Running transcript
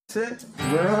Sit,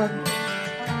 run.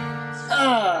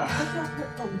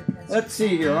 Let's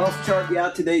see here. I'll start you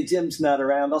out today. Jim's not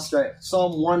around. I'll start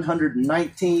Psalm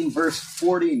 119, verse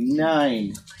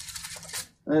 49.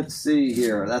 Let's see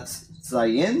here. That's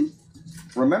Zion.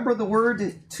 Remember the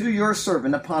word to your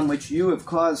servant upon which you have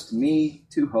caused me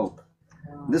to hope.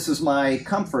 This is my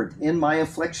comfort in my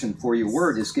affliction, for your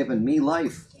word has given me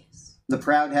life. The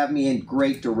proud have me in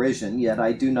great derision, yet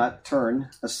I do not turn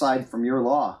aside from your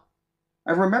law.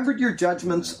 I remembered your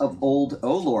judgments of old,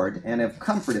 O Lord, and have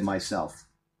comforted myself.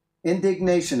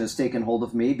 Indignation has taken hold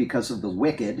of me because of the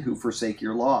wicked who forsake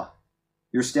your law.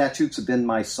 Your statutes have been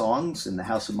my songs in the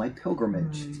house of my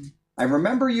pilgrimage. I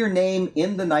remember your name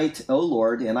in the night, O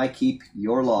Lord, and I keep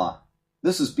your law.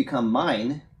 This has become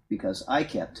mine because I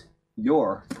kept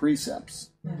your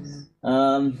precepts.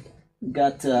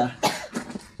 Got a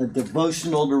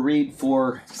devotional to read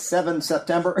for 7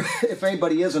 September. If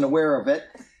anybody isn't aware of it,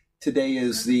 today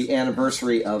is the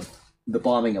anniversary of the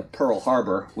bombing of Pearl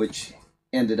Harbor, which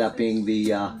ended up being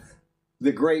the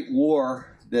Great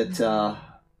War that a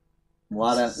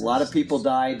lot of people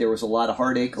died. There was a lot of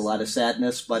heartache, a lot of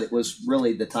sadness, but it was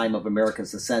really the time of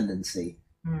America's ascendancy.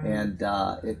 And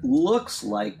it looks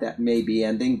like that may be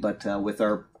ending, but with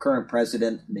our current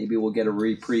president, maybe we'll get a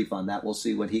reprieve on that. We'll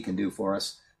see what he can do for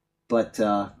us. But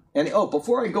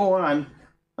before I go on,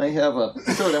 I have a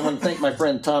shirt. I want to thank my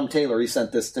friend Tom Taylor. He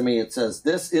sent this to me. It says,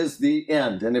 "This is the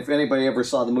end." And if anybody ever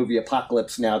saw the movie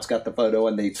Apocalypse Now, it's got the photo,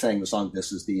 and they sang the song,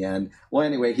 "This is the end." Well,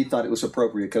 anyway, he thought it was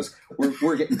appropriate because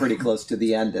we're getting pretty close to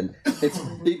the end. And it's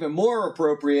even more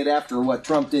appropriate after what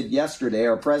Trump did yesterday,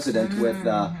 our president, with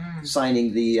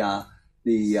signing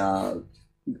the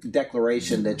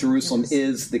declaration that Jerusalem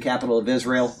is the capital of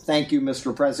Israel. Thank you,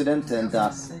 Mr. President. And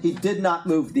he did not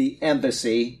move the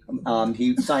embassy.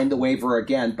 He signed the waiver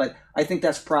again, but I think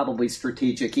that's probably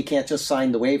strategic. He can't just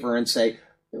sign the waiver and say,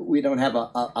 we don't have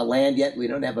a land yet, we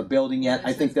don't have a building yet.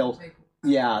 I think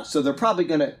so they're probably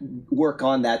going to work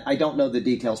on that. I don't know the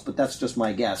details, but that's just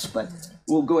my guess. But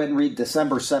we'll go ahead and read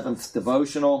December 7th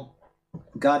devotional.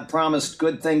 God promised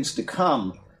good things to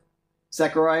come.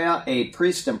 Zechariah, a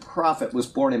priest and prophet, was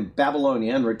born in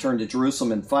Babylonia and returned to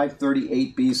Jerusalem in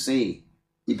 538 BC.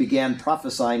 He began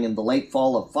prophesying in the late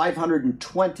fall of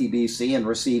 520 BC and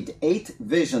received 8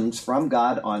 visions from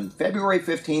God on February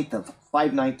 15th of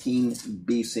 519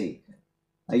 BC.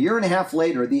 A year and a half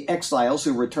later, the exiles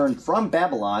who returned from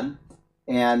Babylon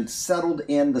and settled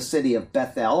in the city of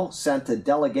Bethel sent a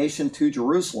delegation to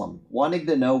Jerusalem, wanting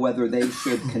to know whether they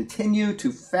should continue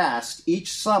to fast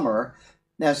each summer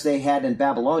as they had in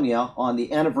Babylonia on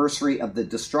the anniversary of the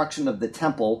destruction of the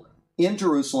temple in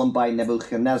Jerusalem by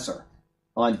Nebuchadnezzar.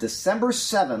 On December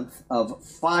 7th of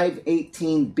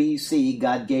 518 BC,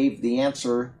 God gave the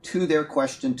answer to their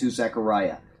question to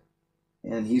Zechariah.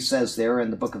 And he says there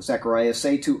in the book of Zechariah,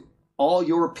 "Say to all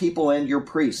your people and your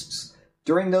priests,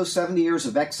 during those 70 years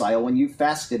of exile, when you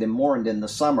fasted and mourned in the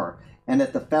summer, and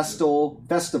at the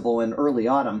festival in early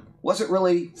autumn, was it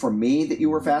really for me that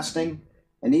you were fasting?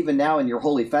 And even now in your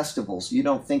holy festivals, you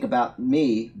don't think about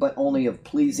me, but only of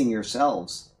pleasing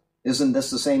yourselves. Isn't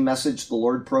this the same message the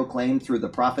Lord proclaimed through the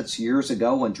prophets years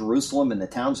ago when Jerusalem and the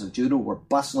towns of Judah were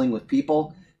bustling with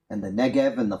people, and the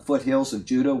Negev and the foothills of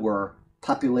Judah were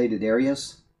populated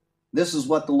areas? This is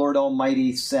what the Lord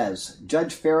Almighty says.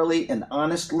 Judge fairly and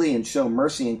honestly and show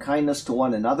mercy and kindness to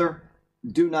one another.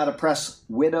 Do not oppress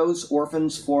widows,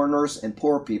 orphans, foreigners, and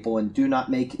poor people, and do not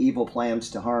make evil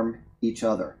plans to harm each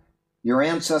other. Your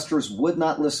ancestors would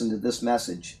not listen to this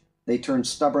message. They turned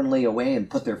stubbornly away and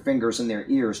put their fingers in their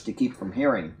ears to keep from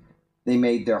hearing. They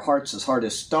made their hearts as hard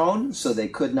as stone, so they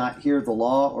could not hear the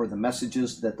law or the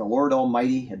messages that the Lord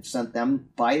Almighty had sent them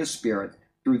by His Spirit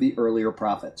through the earlier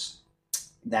prophets.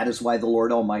 That is why the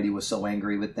Lord Almighty was so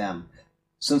angry with them.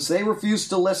 Since they refused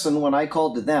to listen when I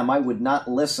called to them, I would not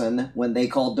listen when they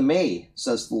called to me,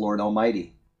 says the Lord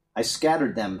Almighty. I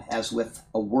scattered them as with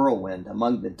a whirlwind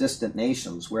among the distant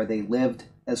nations where they lived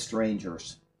as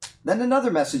strangers. Then another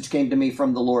message came to me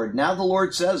from the Lord. Now the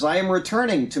Lord says, I am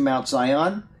returning to Mount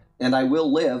Zion, and I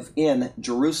will live in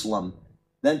Jerusalem.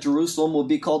 Then Jerusalem will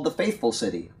be called the faithful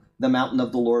city. The mountain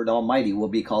of the Lord Almighty will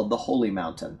be called the holy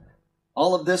mountain.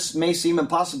 All of this may seem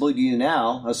impossible to you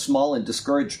now, a small and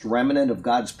discouraged remnant of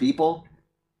God's people.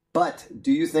 But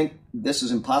do you think this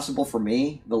is impossible for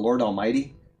me, the Lord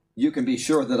Almighty? You can be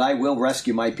sure that I will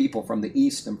rescue my people from the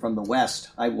east and from the west.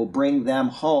 I will bring them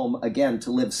home again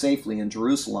to live safely in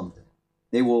Jerusalem.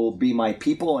 They will be my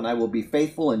people, and I will be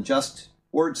faithful and just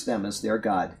towards them as their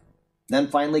God. Then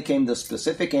finally came the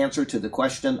specific answer to the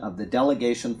question of the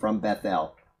delegation from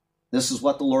Bethel. This is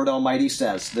what the Lord Almighty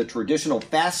says. The traditional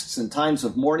fasts and times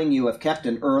of mourning you have kept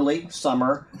in early,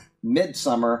 summer,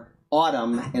 midsummer,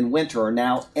 autumn, and winter are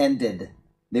now ended.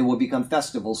 They will become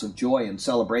festivals of joy and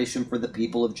celebration for the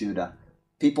people of Judah.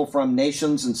 People from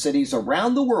nations and cities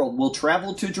around the world will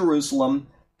travel to Jerusalem.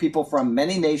 People from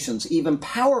many nations, even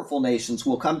powerful nations,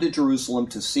 will come to Jerusalem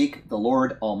to seek the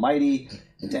Lord Almighty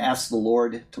and to ask the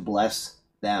Lord to bless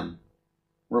them.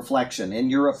 Reflection. In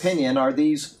your opinion, are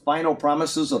these final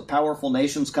promises of powerful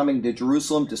nations coming to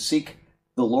Jerusalem to seek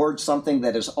the Lord something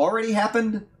that has already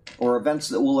happened, or events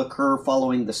that will occur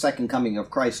following the second coming of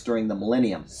Christ during the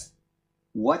millennium?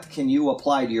 What can you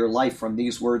apply to your life from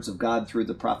these words of God through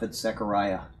the prophet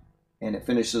Zechariah? And it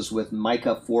finishes with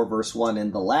Micah 4, verse 1.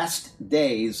 In the last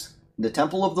days, the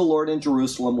temple of the Lord in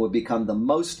Jerusalem will become the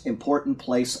most important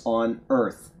place on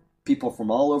earth. People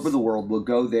from all over the world will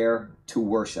go there to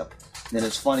worship. And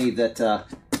it's funny that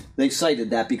they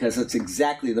cited that because it's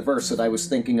exactly the verse that I was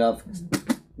thinking of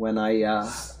when I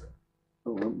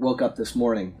woke up this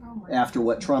morning after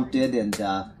what Trump did and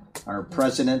our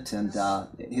president and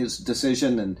his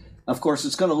decision. And, of course,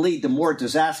 it's going to lead to more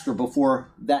disaster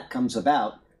before that comes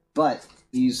about. But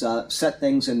he's set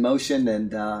things in motion,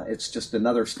 and it's just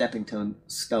another stepping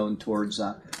stone towards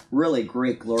really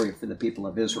great glory for the people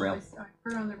of Israel. I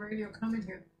heard on the radio coming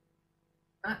here,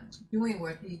 not doing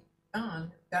what he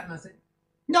done, got nothing.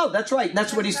 No, that's right. And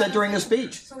that's what he said during his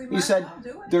speech. So He said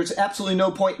there's absolutely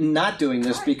no point in not doing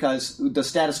this because the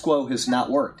status quo has not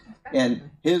worked.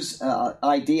 And his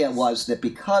idea was that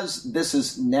because this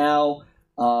is now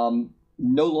no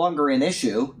longer an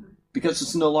issue, because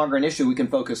it's no longer an issue, we can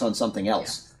focus on something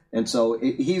else. Yeah. And so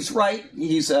he's right.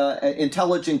 He's an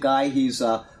intelligent guy. He's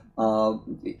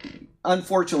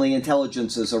unfortunately,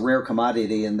 intelligence is a rare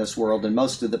commodity in this world, and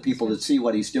most of the people that see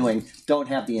what he's doing don't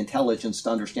have the intelligence to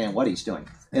understand what he's doing.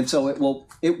 And so it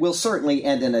will certainly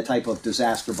end in a type of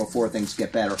disaster before things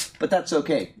get better. But that's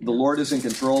okay. The Lord is in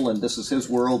control, and this is his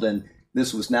world, and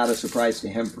this was not a surprise to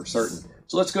him for certain.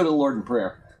 So let's go to the Lord in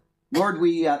prayer. Lord,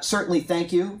 we certainly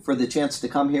thank you for the chance to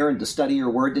come here and to study your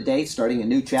word today, starting a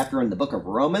new chapter in the book of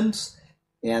Romans.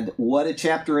 And what a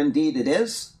chapter indeed it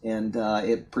is. And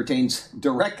it pertains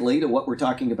directly to what we're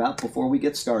talking about before we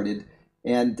get started.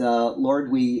 And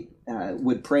Lord, we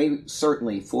would pray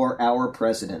certainly for our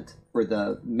president, for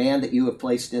the man that you have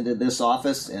placed into this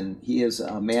office. And he is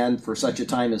a man for such a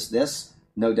time as this,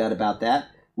 no doubt about that.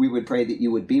 We would pray that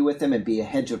you would be with him and be a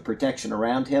hedge of protection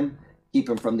around him. Keep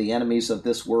him from the enemies of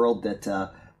this world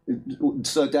that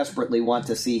so desperately want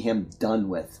to see him done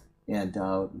with, and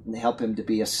help him to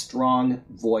be a strong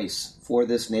voice for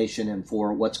this nation and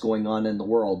for what's going on in the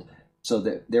world, so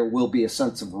that there will be a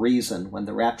sense of reason when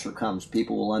the rapture comes.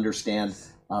 People will understand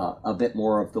a bit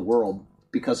more of the world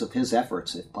because of his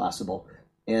efforts, if possible.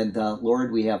 And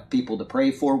Lord, we have people to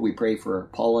pray for. We pray for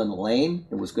Paula and Elaine.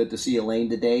 It was good to see Elaine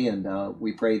today, and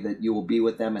we pray that you will be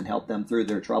with them and help them through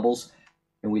their troubles.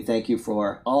 And we thank you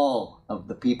for all of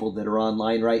the people that are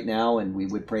online right now, and we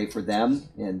would pray for them.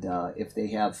 And if they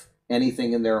have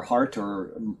anything in their heart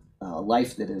or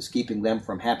life that is keeping them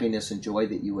from happiness and joy,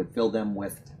 that you would fill them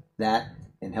with that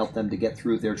and help them to get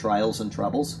through their trials and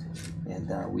troubles.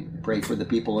 And we pray for the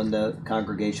people in the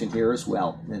congregation here as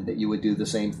well, and that you would do the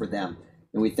same for them.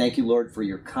 And we thank you, Lord, for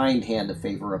your kind hand of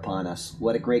favor upon us.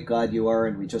 What a great God you are,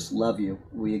 and we just love you.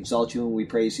 We exalt you and we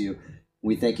praise you.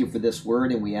 We thank you for this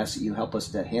word, and we ask that you help us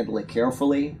to handle it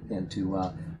carefully, and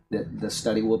to that the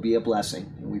study will be a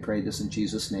blessing. And we pray this in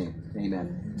Jesus' name.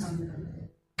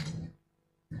 Amen.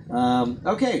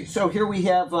 Okay, so here we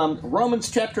have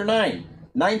Romans chapter 9.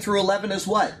 9 through 11 is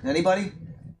what? Anybody?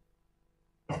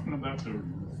 Talking about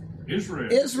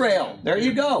Israel. Israel. There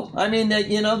you go. I mean,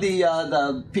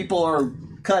 the people are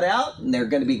cut out, and they're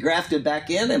going to be grafted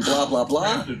back in, and blah blah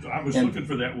blah. I was looking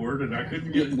for that word, and I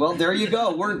couldn't get it. Well, there you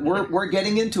go. We're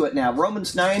getting into it now.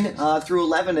 Romans 9 through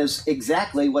 11 is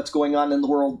exactly what's going on in the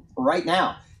world right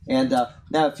now. And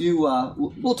now, if you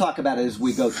we'll talk about it as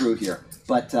we go through here.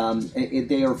 But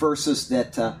they are verses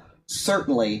that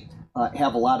certainly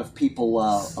have a lot of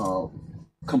people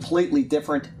completely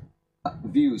different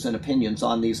views and opinions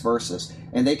on these verses.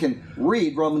 And they can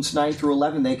read Romans 9 through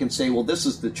 11. They can say, well, this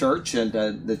is the church, and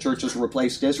the church has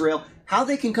replaced Israel. How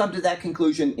they can come to that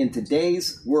conclusion in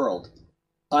today's world,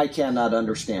 I cannot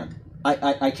understand.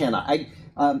 I cannot.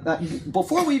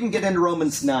 Before we even get into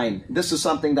Romans 9, this is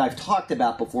something that I've talked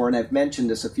about before, and I've mentioned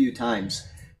this a few times.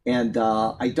 And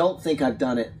I don't think I've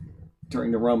done it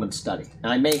during the Roman study.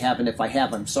 And I may have, and if I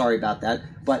have, I'm sorry about that.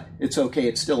 But it's okay.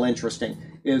 It's still interesting.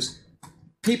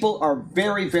 People are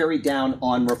very, very down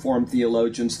on Reformed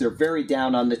theologians. They're very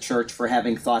down on the church for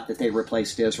having thought that they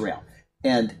replaced Israel.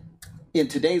 And in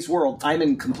today's world, I'm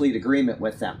in complete agreement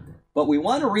with them. But we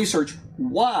want to research,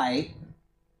 why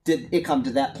did it come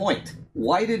to that point?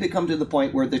 Why did it come to the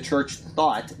point where the church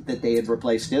thought that they had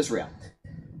replaced Israel?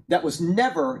 That was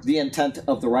never the intent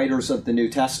of the writers of the New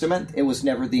Testament. It was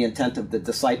never the intent of the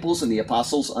disciples and the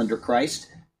apostles under Christ.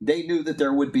 They knew that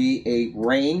there would be a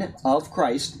reign of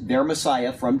Christ, their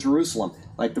Messiah, from Jerusalem,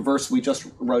 like the verse we just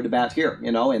wrote about here,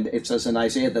 and it says in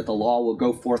Isaiah that the law will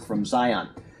go forth from Zion.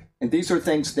 And these are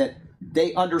things that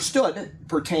they understood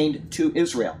pertained to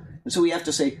Israel. And so we have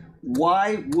to say,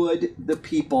 why would the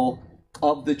people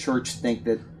of the church think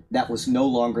that that was no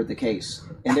longer the case?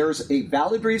 And there's a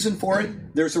valid reason for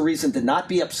it. There's a reason to not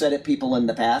be upset at people in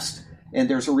the past. And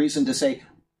there's a reason to say,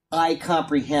 I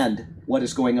comprehend what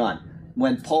is going on.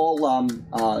 When Paul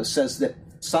says that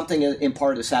something in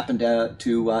part has happened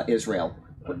to Israel,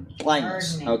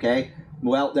 blindness, okay?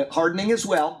 Well, the hardening as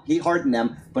well. He hardened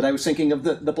them. But I was thinking of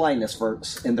the blindness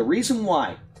verse. And the reason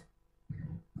why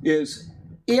is,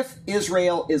 if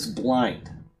Israel is blind,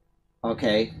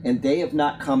 okay, and they have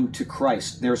not come to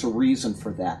Christ, there's a reason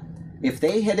for that. If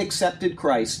they had accepted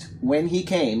Christ when he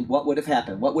came, what would have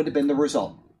happened? What would have been the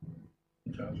result?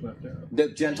 The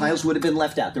Gentiles would have been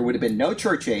left out. There would have been no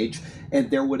church age, and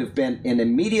there would have been an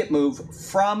immediate move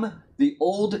from the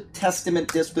Old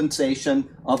Testament dispensation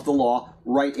of the law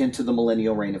right into the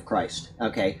millennial reign of Christ,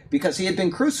 okay? Because he had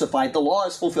been crucified, the law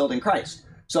is fulfilled in Christ.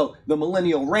 So the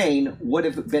millennial reign would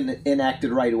have been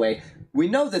enacted right away. We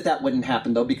know that that wouldn't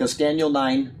happen, though, because Daniel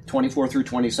 9:24 through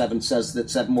 27 says that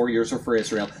 7 more years are for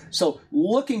Israel. So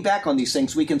looking back on these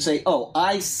things, we can say, oh,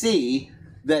 I see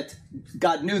that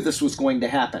God knew this was going to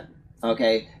happen,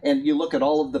 okay? And you look at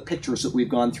all of the pictures that we've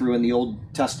gone through in the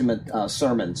Old Testament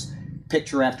sermons,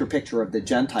 picture after picture of the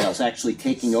Gentiles actually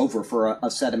taking over for a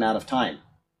set amount of time.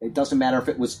 It doesn't matter if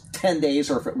it was 10 days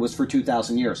or if it was for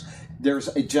 2,000 years. There's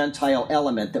a Gentile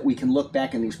element that we can look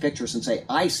back in these pictures and say,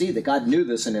 I see that God knew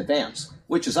this in advance,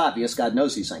 which is obvious. God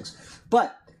knows these things.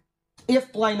 But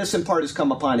if blindness in part has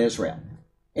come upon Israel,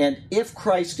 and if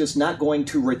Christ is not going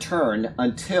to return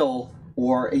until,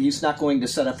 or he's not going to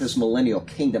set up his millennial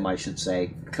kingdom, I should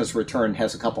say, because return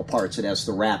has a couple parts. It has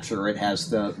the rapture, it has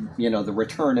the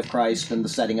return of Christ and the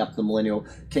setting up the millennial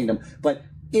kingdom. But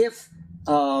if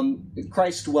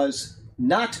Christ was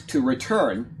not to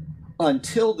return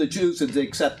until the Jews had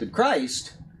accepted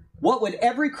Christ, what would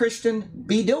every Christian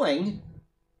be doing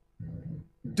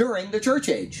during the church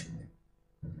age?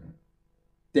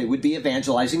 They would be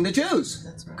evangelizing the Jews,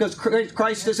 because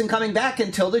Christ isn't coming back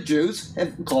until the Jews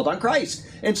have called on Christ.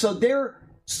 And so their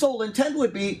sole intent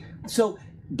would be, so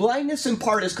blindness in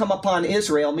part has come upon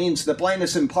Israel means that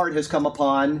blindness in part has come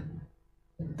upon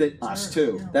us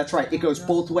too. That's right. It goes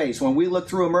both ways. When we look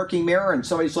through a murky mirror and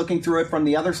somebody's looking through it from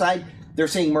the other side, they're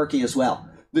seeing murky as well.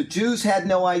 The Jews had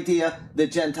no idea. The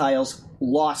Gentiles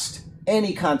lost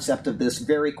any concept of this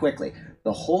very quickly.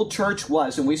 The whole church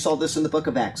was, and we saw this in the book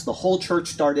of Acts, the whole church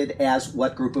started as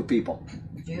what group of people?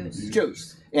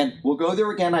 Jews. And we'll go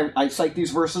there again. I cite these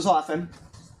verses often,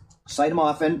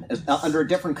 under a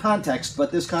different context,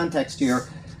 but this context here,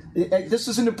 this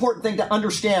is an important thing to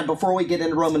understand before we get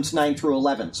into Romans 9 through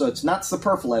 11. So it's not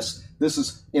superfluous. This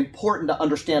is important to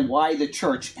understand why the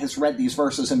church has read these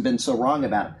verses and been so wrong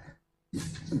about it.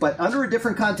 But under a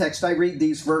different context, I read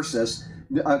these verses.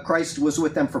 Christ was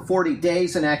with them for 40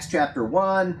 days in Acts chapter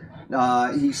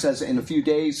 1. He says, in a few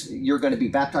days, you're going to be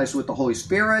baptized with the Holy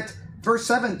Spirit. Verse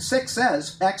 6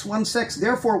 says, Acts 1:6,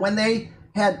 therefore, when they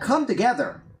had come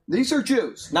together, these are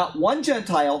Jews, not one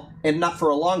Gentile, and not for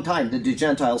a long time did the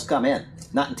Gentiles come in.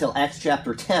 Not until Acts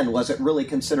chapter 10 was it really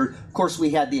considered. Of course, we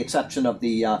had the exception of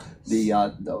the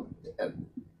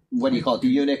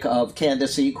eunuch of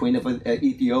Candace, queen of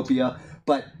Ethiopia.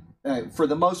 But for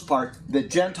the most part, the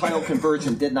Gentile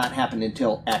conversion did not happen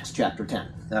until Acts chapter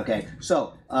 10. Okay,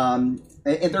 so and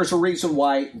there's a reason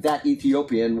why that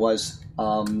Ethiopian was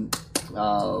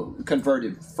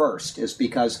converted first, is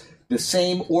because the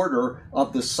same order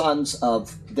of the sons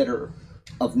of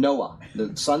Noah,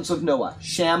 the sons of Noah,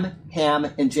 Shem, Ham,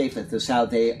 and Japheth is how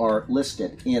they are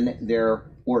listed in their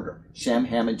order. Shem,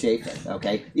 Ham, and Japheth,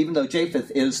 okay? Even though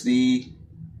Japheth is the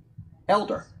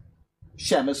elder.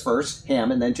 Shem is first,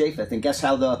 Ham, and then Japheth. And guess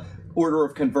how the order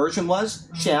of conversion was?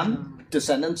 Shem,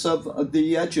 descendants of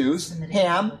the Jews.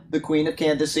 Ham, the queen of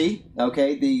Candace,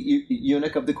 okay, the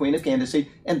eunuch of the queen of Candace.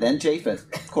 And then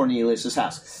Japheth, Cornelius'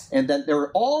 house. And then there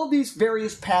are all these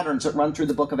various patterns that run through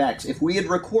the book of Acts. If we had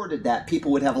recorded that,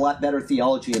 people would have a lot better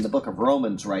theology in the book of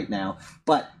Romans right now.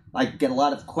 But I get a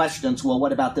lot of questions, well,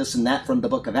 what about this and that from the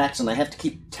book of Acts? And I have to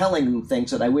keep telling them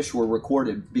things that I wish were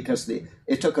recorded, because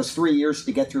it took us 3 years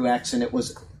to get through Acts, and it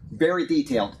was very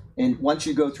detailed. And once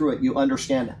you go through it, you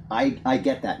understand. I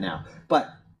get that now. But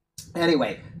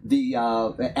anyway, the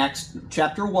Acts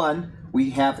chapter 1, we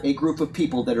have a group of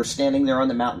people that are standing there on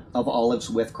the Mount of Olives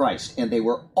with Christ, and they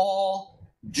were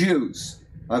all Jews.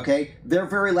 Okay? Their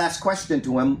very last question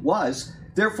to him was,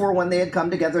 therefore, when they had come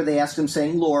together, they asked him,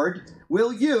 saying, Lord,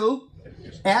 will you,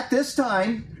 at this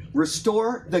time,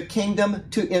 restore the kingdom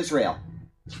to Israel?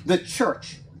 The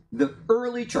church, the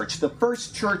early church, the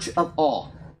first church of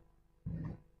all,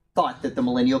 thought that the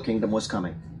millennial kingdom was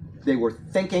coming. They were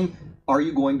thinking, are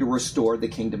you going to restore the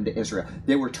kingdom to Israel?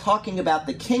 They were talking about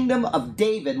the kingdom of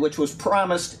David, which was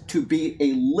promised to be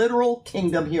a literal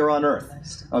kingdom here on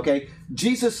earth. Okay?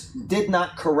 Jesus did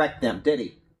not correct them, did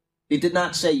he? He did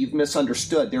not say, you've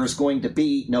misunderstood. There is going to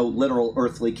be no literal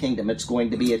earthly kingdom. It's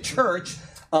going to be a church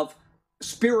of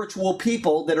spiritual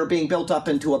people that are being built up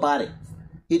into a body.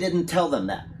 He didn't tell them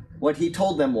that. What he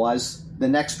told them was the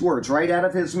next words right out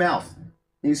of his mouth.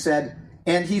 He said,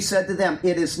 and he said to them,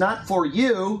 it is not for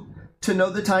you to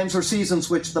know the times or seasons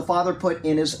which the Father put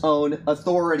in his own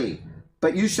authority,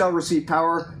 but you shall receive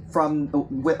power from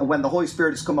when the Holy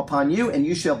Spirit has come upon you, and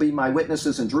you shall be my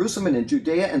witnesses in Jerusalem and in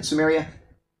Judea and Samaria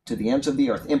to the ends of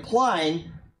the earth,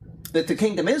 implying that the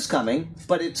kingdom is coming,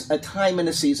 but it's a time and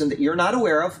a season that you're not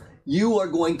aware of. You are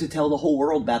going to tell the whole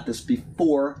world about this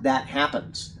before that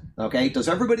happens. Okay? Does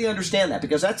everybody understand that?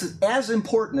 Because that's as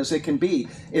important as it can be,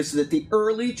 is that the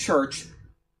early church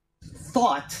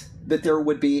thought that there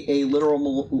would be a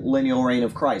literal millennial reign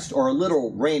of Christ, or a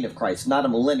literal reign of Christ, not a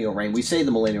millennial reign. We say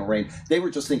the millennial reign. They were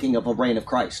just thinking of a reign of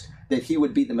Christ, that he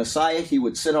would be the Messiah, he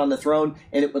would sit on the throne,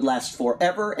 and it would last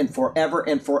forever and forever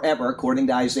and forever, according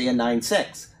to Isaiah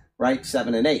 9:6, right?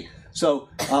 7 and 8. So,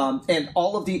 and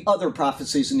all of the other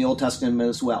prophecies in the Old Testament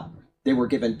as well. They were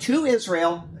given to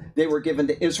Israel. They were given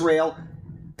to Israel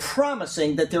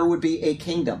promising that there would be a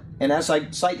kingdom. And as I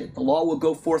cited, the law will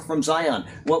go forth from Zion,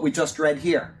 what we just read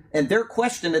here. And their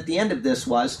question at the end of this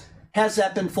was, has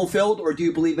that been fulfilled, or do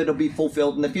you believe it'll be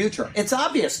fulfilled in the future? It's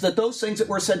obvious that those things that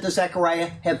were said to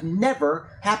Zechariah have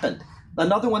never happened.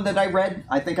 Another one that I read,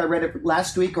 I think I read it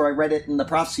last week, or I read it in the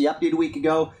prophecy update a week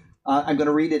ago. I'm going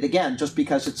to read it again just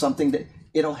because it's something that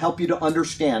it'll help you to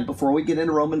understand before we get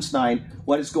into Romans 9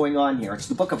 what is going on here. It's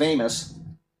the book of Amos,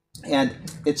 and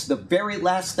it's the very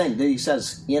last thing that he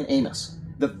says in Amos.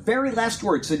 The very last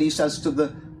words that he says to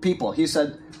the people. He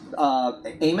said,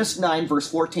 Amos 9, verse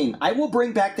 14, I will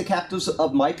bring back the captives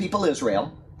of my people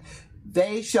Israel.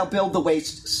 They shall build the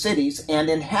waste cities and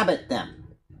inhabit them.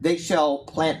 They shall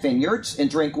plant vineyards and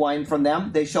drink wine from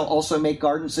them. They shall also make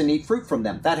gardens and eat fruit from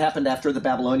them. That happened after the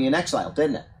Babylonian exile,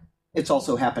 didn't it? It's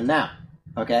also happened now.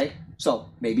 Okay? So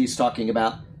maybe he's talking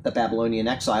about the Babylonian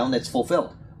exile, and it's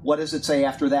fulfilled. What does it say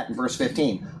after that in verse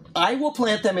 15? I will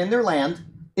plant them in their land,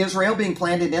 Israel being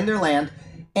planted in their land,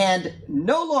 and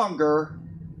no longer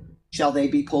shall they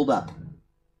be pulled up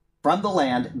from the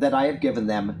land that I have given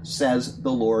them, says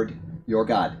the Lord your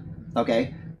God.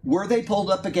 Okay? Were they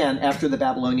pulled up again after the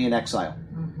Babylonian exile?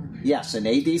 Yes, in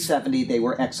AD 70 they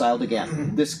were exiled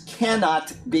again. This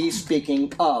cannot be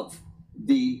speaking of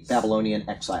the Babylonian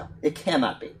exile. It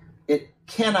cannot be. It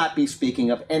cannot be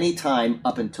speaking of any time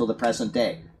up until the present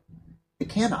day. It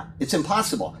cannot. It's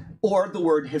impossible. Or the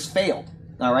word has failed.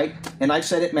 All right? And I've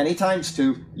said it many times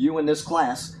to you in this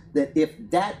class that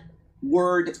if that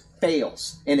word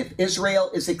fails, and if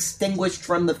Israel is extinguished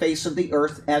from the face of the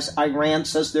earth, as Iran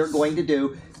says they're going to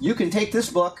do, you can take this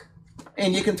book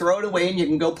and you can throw it away and you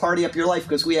can go party up your life,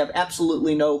 because we have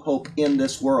absolutely no hope in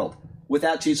this world.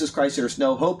 Without Jesus Christ, there's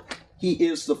no hope. He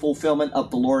is the fulfillment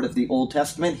of the Lord of the Old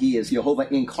Testament. He is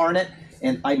Jehovah incarnate.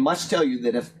 And I must tell you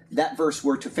that if that verse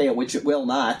were to fail, which it will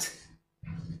not,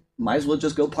 might as well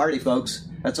just go party, folks.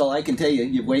 That's all I can tell you.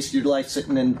 You've wasted your life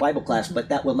sitting in Bible class, but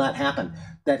that will not happen.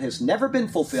 That has never been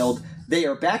fulfilled. They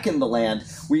are back in the land.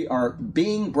 We are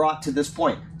being brought to this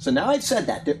point. So now I've said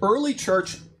that. The early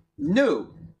church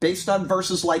knew, based on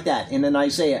verses like that, and in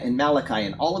Isaiah and Malachi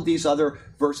and all of these other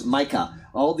verses, Micah,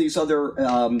 all these other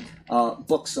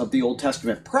books of the Old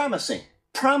Testament,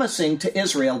 promising to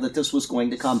Israel that this was going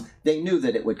to come. They knew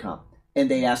that it would come. And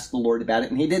they asked the Lord about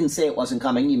it. And he didn't say it wasn't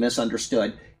coming. He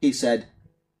misunderstood. He said,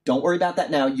 don't worry about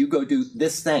that now. You go do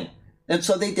this thing. And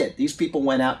so they did. These people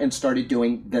went out and started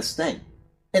doing this thing.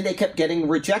 And they kept getting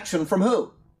rejection from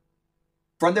who?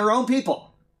 From their own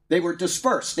people. They were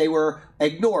dispersed. They were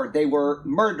ignored. They were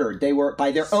murdered. They were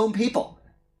by their own people.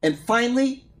 And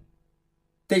finally,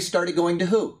 they started going to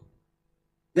who?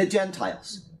 The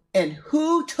Gentiles. And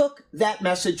who took that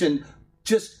message and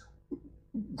just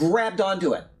grabbed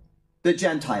onto it? The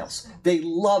Gentiles. They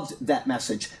loved that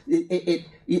message.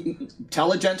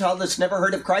 Tell a Gentile that's never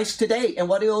heard of Christ today, and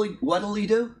what'll he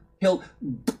do? He'll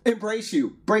embrace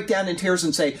you, break down in tears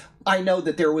and say, I know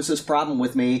that there was this problem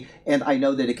with me, and I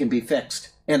know that it can be fixed.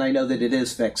 And I know that it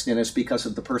is fixed, and it's because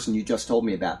of the person you just told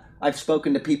me about. I've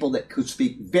spoken to people that could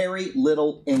speak very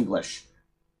little English,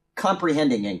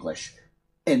 comprehending English,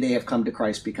 and they have come to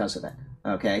Christ because of it,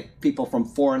 okay? People from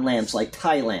foreign lands like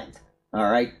Thailand, all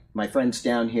right? My friends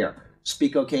down here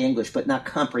speak okay English, but not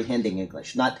comprehending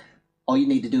English. Not all you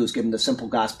need to do is give them the simple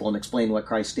gospel and explain what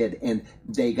Christ did, and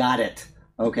they got it,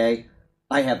 okay?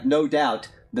 I have no doubt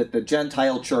that the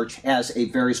Gentile church has a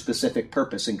very specific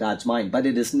purpose in God's mind, but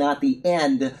it is not the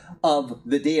end of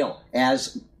the deal,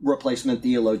 as replacement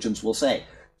theologians will say.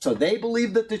 So they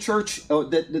believe that the church,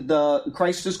 that the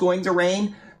Christ is going to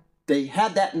reign. They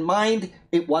had that in mind.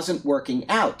 It wasn't working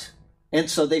out. And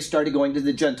so they started going to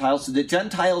the Gentiles. So the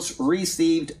Gentiles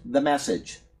received the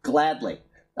message gladly.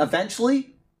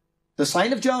 Eventually, the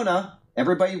sign of Jonah,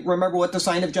 everybody remember what the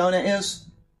sign of Jonah is?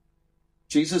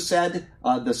 Jesus said,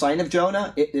 the sign of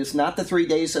Jonah, it is not the 3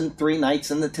 days and 3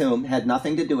 nights in the tomb, had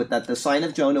nothing to do with that. The sign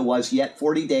of Jonah was yet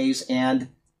 40 days and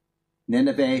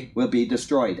Nineveh will be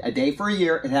destroyed. A day for a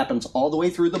year, it happens all the way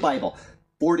through the Bible.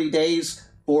 40 days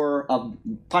for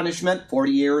punishment,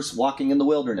 40 years walking in the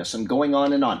wilderness, and going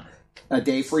on and on. A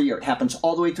day for a year. It happens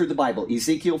all the way through the Bible.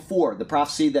 Ezekiel 4, the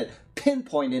prophecy that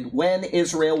pinpointed when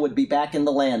Israel would be back in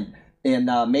the land in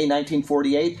May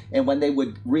 1948, and when they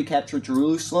would recapture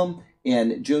Jerusalem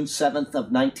in June 7th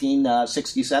of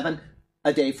 1967,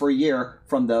 a day for a year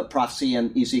from the prophecy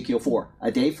in Ezekiel 4.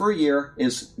 A day for a year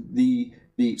is the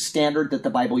standard that the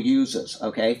Bible uses,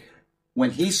 okay? When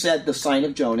he said the sign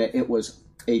of Jonah, it was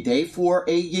a day for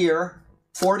a year,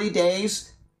 40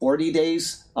 days of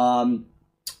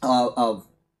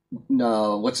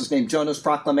Jonah's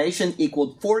proclamation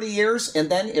equaled 40 years, and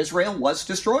then Israel was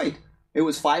destroyed. It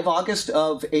was 5 August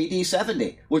of AD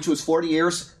 70, which was 40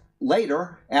 years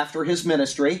later after his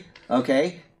ministry,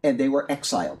 okay, and they were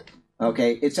exiled,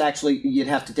 okay? It's actually, you'd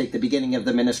have to take the beginning of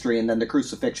the ministry, and then the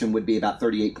crucifixion would be about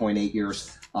 38.8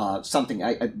 years, something.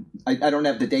 I don't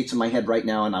have the dates in my head right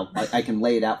now, and I can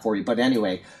lay it out for you, but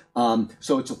anyway,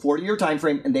 so it's a 40-year time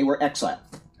frame, and they were exiled,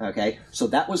 okay? So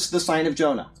that was the sign of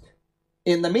Jonah.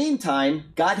 In the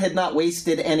meantime, God had not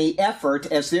wasted any effort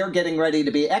as they're getting ready to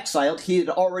be exiled. He had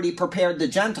already prepared the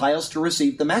Gentiles to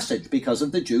receive the message because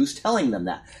of the Jews telling them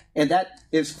that. And that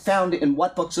is found in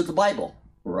what books of the Bible?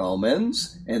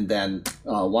 Romans, and then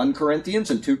 1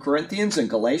 Corinthians, and 2 Corinthians, and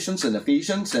Galatians, and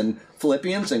Ephesians, and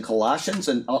Philippians, and Colossians,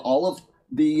 and all of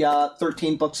the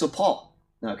 13 books of Paul.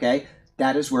 Okay?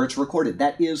 That is where it's recorded.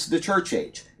 That is the church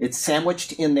age. It's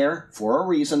sandwiched in there for a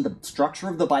reason. The structure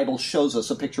of the Bible shows us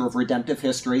a picture of redemptive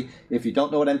history. If you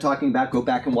don't know what I'm talking about, go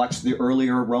back and watch the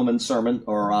earlier Roman sermon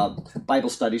or Bible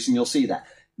studies, and you'll see that.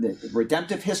 The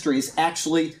redemptive history is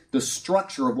actually the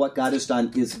structure of what God has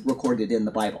done is recorded in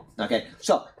the Bible. Okay,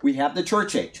 so we have the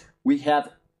church age. We have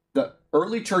the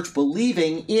early church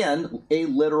believing in a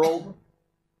literal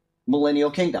millennial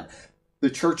kingdom. The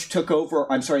Gentiles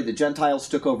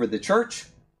took over the church,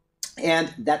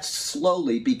 and that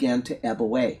slowly began to ebb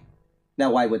away.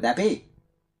 Now, why would that be?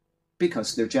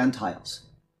 Because they're Gentiles.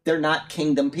 They're not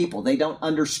kingdom people. They don't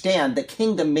understand that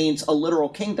kingdom means a literal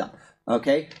kingdom,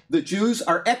 okay? The Jews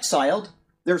are exiled.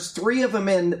 There's 3 of them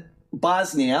in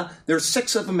Bosnia. There's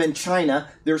 6 of them in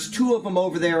China. There's 2 of them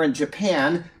over there in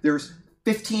Japan. There's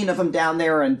 15 of them down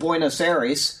there in Buenos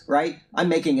Aires, right? I'm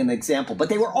making an example. But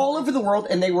they were all over the world,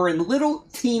 and they were in little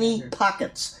teeny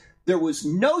pockets. There was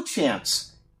no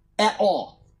chance at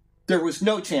all. There was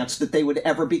no chance that they would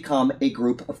ever become a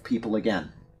group of people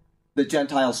again. The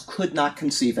Gentiles could not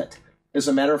conceive it. As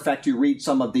a matter of fact, you read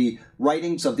some of the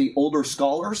writings of the older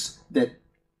scholars that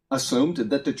assumed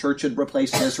that the church had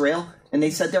replaced Israel, and they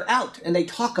said they're out, and they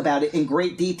talk about it in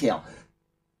great detail.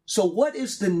 So what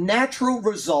is the natural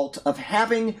result of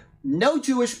having no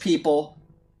Jewish people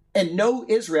and no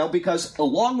Israel? Because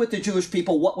along with the Jewish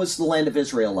people, what was the land of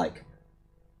Israel like?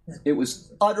 It was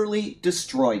utterly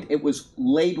destroyed. It was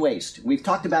laid waste. We've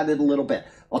talked about it a little bit.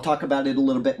 I'll talk about it a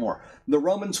little bit more. The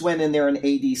Romans went in there in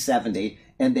AD 70,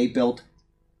 and they built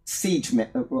siege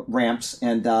ramps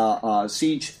and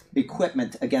siege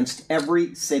equipment against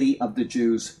every city of the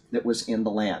Jews that was in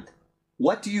the land.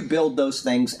 What do you build those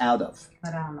things out of?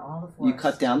 Cut down all the forests. You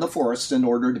cut down the forests in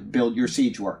order to build your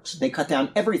siege works. They cut down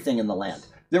everything in the land.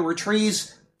 There were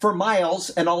trees for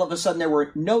miles, and all of a sudden there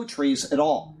were no trees at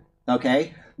all.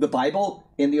 Okay? The Bible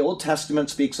in the Old Testament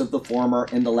speaks of the former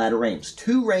and the latter rains.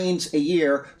 2 rains a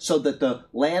year so that the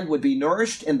land would be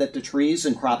nourished and that the trees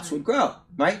and crops would grow.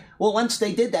 Right? Well, once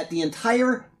they did that, the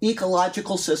entire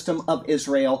ecological system of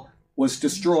Israel was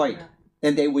destroyed.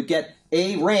 and they would get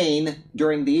a rain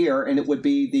during the year, and it would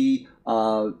be the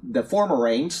former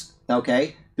rains,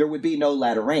 okay? There would be no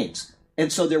latter rains.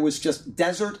 And so there was just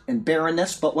desert and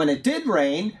barrenness. But when it did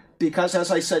rain, because as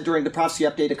I said during the prophecy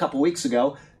update a couple weeks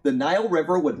ago, the Nile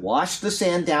River would wash the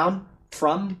sand down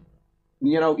from,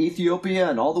 Ethiopia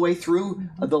and all the way through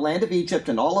the land of Egypt,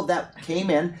 and all of that came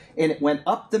in, and it went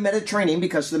up the Mediterranean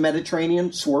because the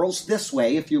Mediterranean swirls this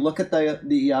way. If you look at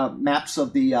the maps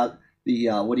of the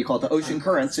ocean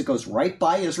currents, it goes right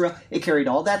by Israel. It carried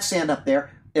all that sand up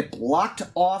there. It blocked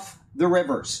off the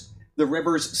rivers. The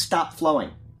rivers stopped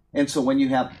flowing. And so when you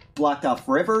have blocked off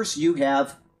rivers, you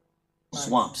have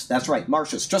swamps. That's right,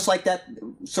 marshes. Just like that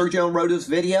Sergio Roda's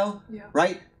video,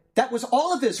 right? That was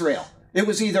all of Israel. It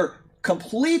was either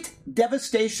complete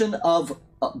devastation of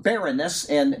barrenness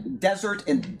and desert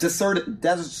and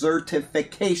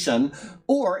desertification,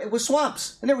 or it was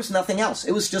swamps, and there was nothing else.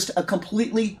 It was just a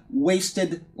completely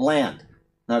wasted land,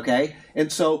 okay?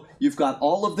 And so you've got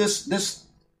all of this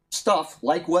stuff,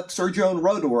 like what Sergio and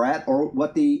Rhoda were at, or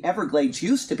what the Everglades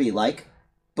used to be like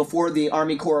before the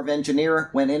Army Corps of Engineers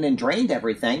went in and drained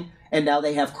everything, and now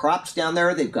they have crops down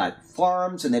there, they've got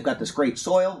farms, and they've got this great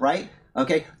soil, right?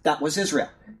 Okay, that was Israel.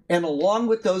 And along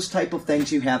with those type of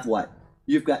things, you have what?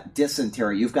 You've got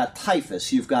dysentery, you've got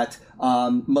typhus, you've got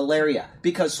malaria,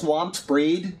 because swamps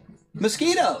breed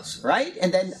mosquitoes, right?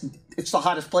 And then it's the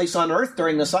hottest place on earth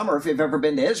during the summer if you've ever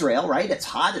been to Israel, right? It's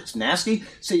hot, it's nasty.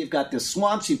 So you've got this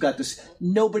swamps, you've got this,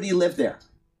 nobody lived there.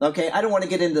 Okay, I don't want to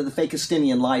get into the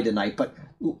Fakistinian lie tonight, but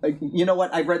you know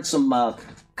what? I read some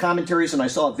commentaries and I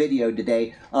saw a video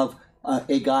today of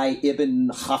a guy, Ibn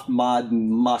Hafmad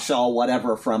Mashal,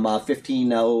 whatever, from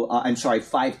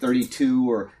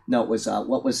 532, or no, it was,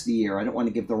 what was the year? I don't want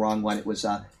to give the wrong one. It was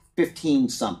 15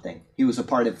 something. He was a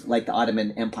part of like the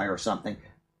Ottoman Empire or something.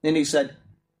 And he said,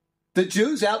 the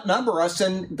Jews outnumber us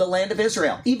in the land of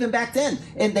Israel, even back then.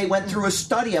 And they went through a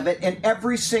study of it, and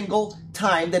every single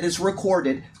time that is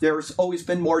recorded, there's always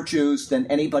been more Jews than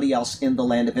anybody else in the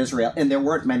land of Israel. And there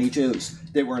weren't many Jews.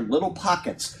 They were in little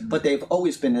pockets, but they've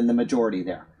always been in the majority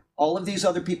there. All of these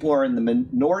other people are in the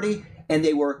minority, and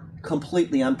they were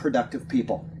completely unproductive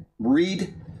people.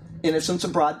 Read Innocents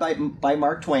Abroad by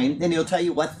Mark Twain, and he'll tell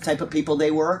you what type of people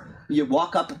they were. You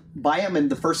walk up by them, and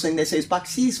the first thing they say is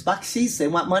baksheesh, baksheesh. They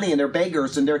want money, and they're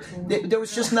beggars, and there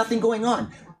was just nothing going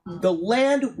on. The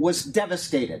land was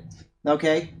devastated,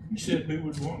 okay? He said who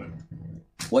would want it.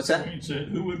 What's that? He said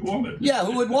who would want it. Yeah,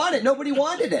 who would want it? Nobody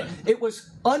wanted it. It was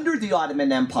under the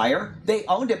Ottoman Empire. They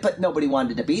owned it, but nobody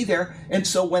wanted to be there. And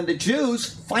so when the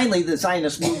Jews, finally the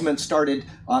Zionist movement started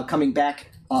coming back,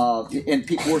 and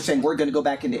people were saying, we're going to go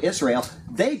back into Israel,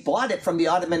 they bought it from the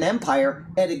Ottoman Empire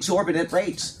at exorbitant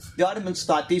rates. The Ottomans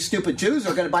thought these stupid Jews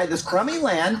are going to buy this crummy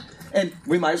land, and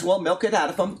we might as well milk it out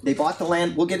of them. They bought the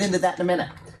land. We'll get into that in a minute.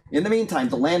 In the meantime,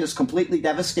 the land is completely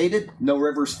devastated. No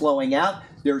rivers flowing out.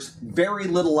 There's very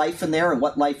little life in there, and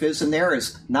what life is in there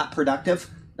is not productive,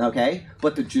 okay?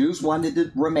 But the Jews wanted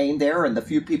to remain there, and the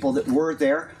few people that were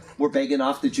there were begging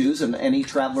off the Jews and any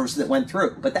travelers that went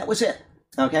through. But that was it,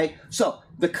 okay? So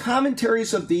the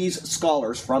commentaries of these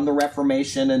scholars from the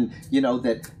Reformation and,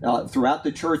 that throughout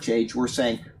the church age were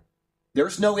saying,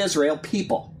 there's no Israel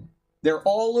people. They're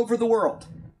all over the world,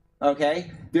 okay?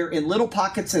 They're in little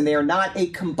pockets, and they are not a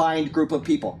combined group of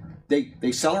people.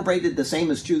 They celebrated the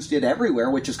same as Jews did everywhere,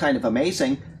 which is kind of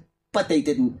amazing, but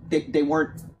they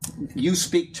weren't, you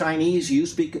speak Chinese,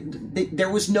 there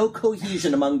was no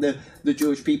cohesion among the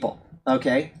Jewish people,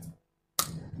 okay?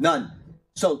 None.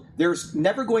 So there's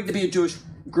never going to be a Jewish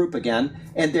group again,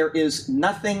 and there is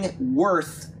nothing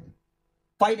worth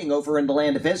fighting over in the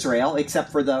land of Israel,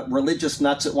 except for the religious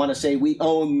nuts that want to say we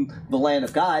own the land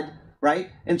of God,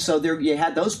 right? And so there you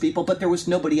had those people, but there was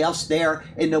nobody else there,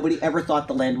 and nobody ever thought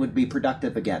the land would be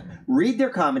productive again. Read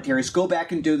their commentaries, go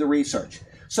back and do the research.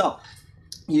 So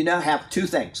you now have two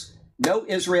things. No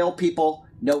Israel people,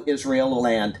 no Israel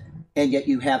land, and yet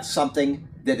you have something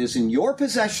that is in your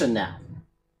possession now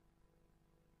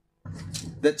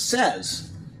that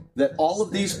says that all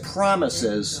of these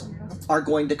promises are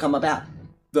going to come about.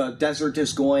 The desert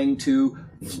is going to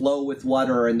flow with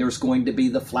water, and there's going to be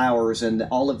the flowers and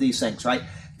all of these things, right?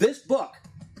 This book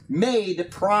made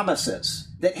promises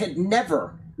that had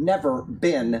never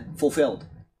been fulfilled.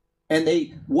 And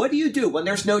what do you do when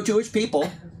there's no Jewish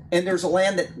people and there's a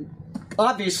land that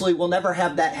obviously will never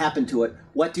have that happen to it?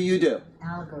 What do? You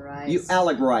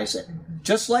allegorize it.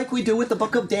 Just like we do with the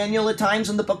book of Daniel at times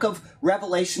and the book of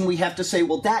Revelation, we have to say,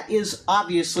 well, that is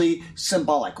obviously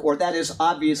symbolic, or that is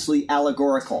obviously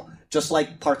allegorical, just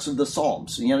like parts of the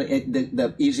Psalms.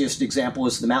 The easiest example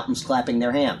is the mountains clapping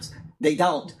their hands. They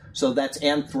don't. So that's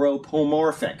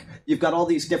anthropomorphic. You've got all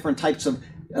these different types of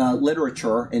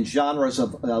literature and genres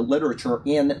of literature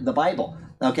in the Bible.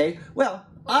 Okay? Well,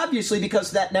 obviously,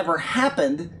 because that never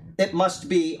happened, it must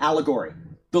be allegory.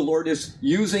 The Lord is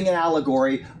using an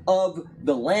allegory of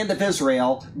the land of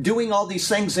Israel, doing all these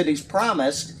things that he's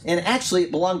promised, and actually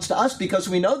it belongs to us because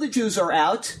we know the Jews are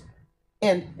out,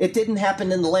 and it didn't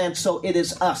happen in the land, so it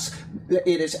is us.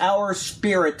 It is our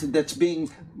spirit that's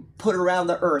being put around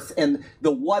the earth, and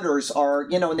the waters are,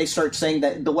 and they start saying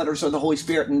that the waters are the Holy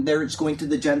Spirit, and it's going to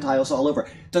the Gentiles all over.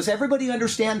 Does everybody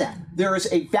understand that? There is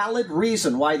a valid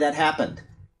reason why that happened.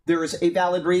 There is a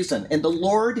valid reason, and the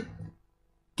Lord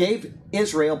gave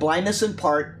Israel blindness in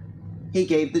part. He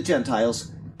gave the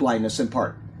Gentiles blindness in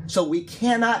part. So we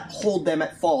cannot hold them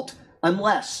at fault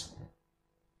unless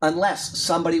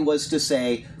somebody was to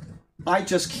say, I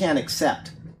just can't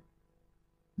accept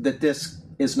that this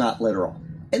is not literal.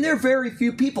 And there are very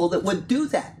few people that would do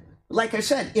that. Like I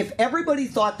said, if everybody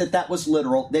thought that that was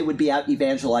literal, they would be out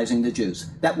evangelizing the Jews.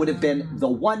 That would have been the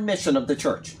one mission of the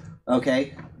church,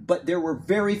 okay? But there were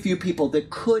very few people that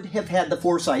could have had the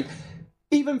foresight.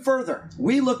 Even further,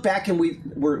 we look back and we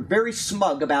were very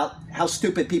smug about how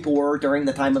stupid people were during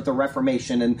the time of the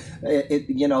Reformation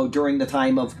and, during the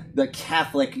time of the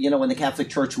Catholic, when the Catholic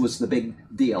Church was the big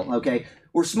deal, okay?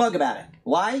 We're smug about it.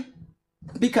 Why?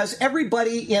 Because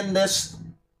everybody in this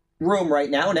room right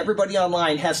now and everybody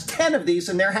online has 10 of these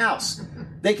in their house.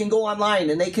 They can go online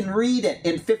and they can read it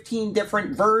in 15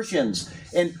 different versions.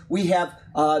 And we have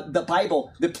the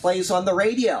Bible that plays on the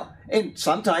radio. And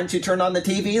sometimes you turn on the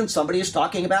TV and somebody is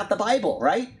talking about the Bible,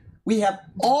 right? We have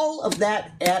all of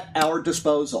that at our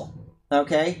disposal,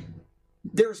 okay?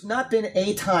 There's not been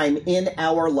a time in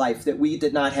our life that we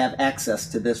did not have access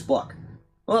to this book.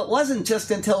 Well, it wasn't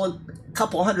just until a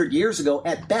couple hundred years ago,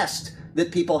 at best,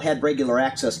 that people had regular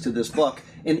access to this book.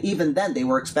 And even then, they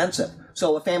were expensive.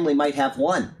 So a family might have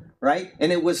one, right?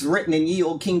 And it was written in ye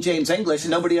old King James English,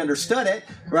 and nobody understood it,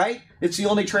 right? It's the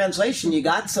only translation you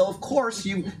got, so of course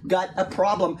you got a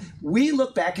problem. We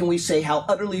look back and we say how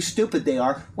utterly stupid they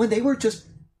are when they were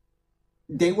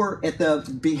at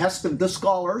the behest of the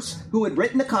scholars who had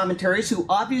written the commentaries, who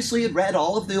obviously had read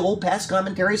all of the old past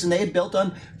commentaries, and they had built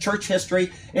on church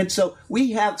history. And so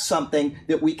we have something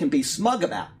that we can be smug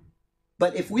about.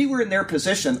 But if we were in their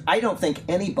position, I don't think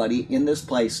anybody in this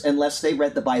place, unless they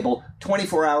read the Bible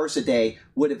 24 hours a day,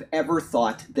 would have ever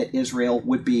thought that Israel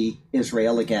would be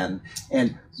Israel again.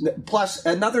 And plus,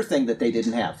 another thing that they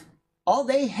didn't have. All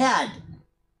they had,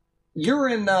 you're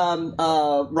in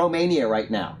Romania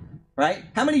right now, right?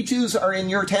 How many Jews are in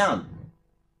your town?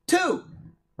 2,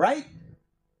 right?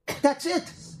 That's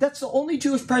it. That's the only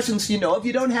Jewish presence you know of.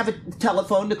 You don't have a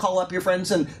telephone to call up your friends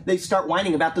and they start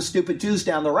whining about the stupid Jews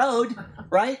down the road,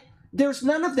 right? There's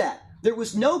none of that. There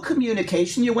was no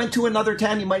communication. You went to another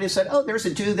town, you might have said, oh, there's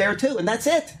a Jew there too, and that's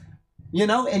it.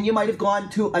 And you might have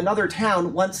gone to another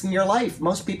town once in your life.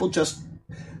 Most people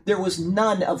there was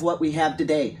none of what we have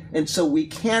today. And so we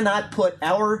cannot put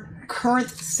our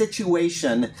current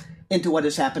situation into what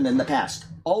has happened in the past.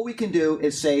 All we can do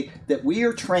is say that we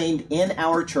are trained in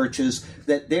our churches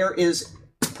that there is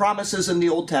promises in the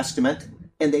Old Testament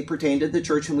and they pertain to the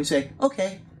church, and we say,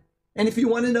 okay. And if you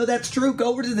want to know that's true, go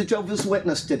over to the Jehovah's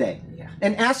Witness today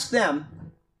and ask them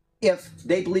if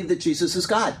they believe that Jesus is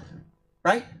God,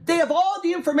 right? They have all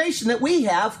the information that we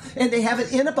have, and they have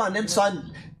it in abundance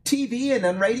on TV and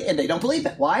on radio, and they don't believe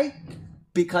it. Why?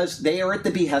 Because they are at the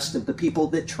behest of the people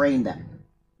that train them.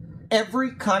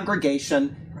 Every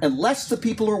congregation, unless the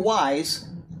people are wise,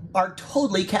 are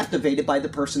totally captivated by the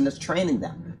person that's training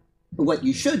them. What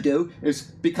you should do is,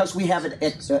 because we have it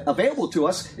available to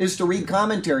us, is to read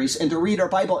commentaries and to read our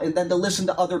Bible and then to listen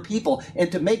to other people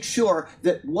and to make sure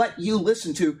that what you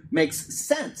listen to makes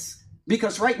sense.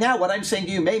 Because right now what I'm saying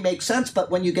to you may make sense,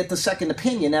 but when you get the second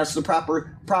opinion, as the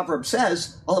proper proverb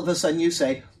says, all of a sudden you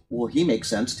say, well, he makes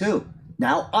sense too.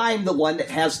 Now I'm the one that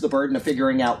has the burden of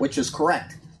figuring out which is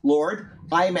correct. Lord,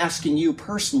 I am asking you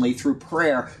personally through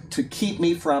prayer to keep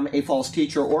me from a false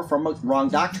teacher or from a wrong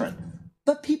doctrine.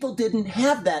 But people didn't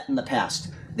have that in the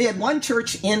past. They had one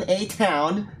church in a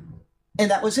town, and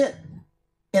that was it.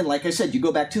 And like I said, you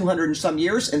go back 200 and some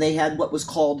years, and they had what was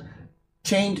called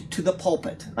chained to the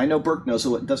pulpit. I know Burke knows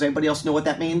what. Does anybody else know what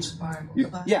that means?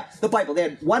 Yeah, the Bible. They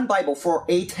had one Bible for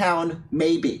a town,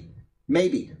 maybe.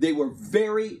 Maybe. They were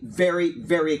very, very,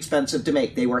 very expensive to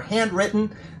make. They were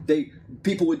handwritten.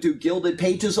 People would do gilded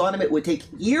pages on them. It would take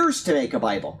years to make a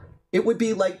Bible. It would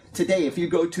be like today, if you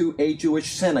go to a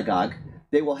Jewish synagogue,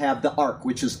 they will have the Ark,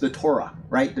 which is the Torah,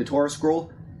 right? The Torah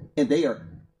scroll. And they are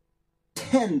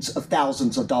tens of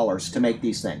thousands of dollars to make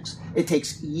these things. It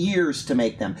takes years to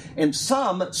make them. And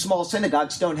some small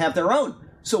synagogues don't have their own.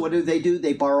 So what do?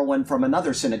 They borrow one from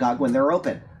another synagogue when they're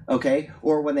open, okay?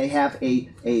 Or when they have a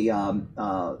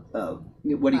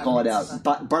what do you call it?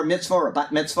 Bar mitzvah or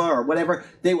bat mitzvah or whatever,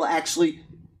 they will actually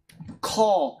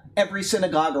call every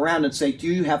synagogue around and say, do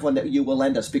you have one that you will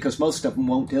lend us? Because most of them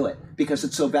won't do it because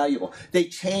it's so valuable. They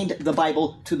chained the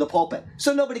Bible to the pulpit.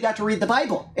 So nobody got to read the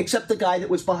Bible except the guy that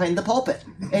was behind the pulpit.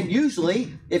 And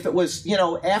usually, if it was,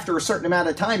 after a certain amount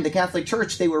of time, the Catholic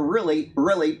Church, they were really,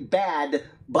 really bad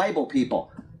Bible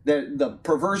people. The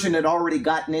perversion had already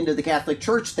gotten into the Catholic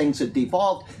Church. Things had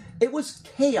devolved. It was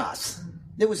chaos.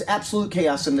 There was absolute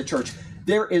chaos in the church.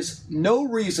 There is no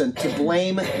reason to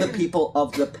blame the people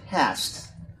of the past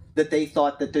that they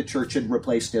thought that the church had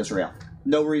replaced Israel.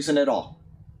 No reason at all.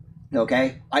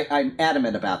 Okay? I'm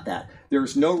adamant about that.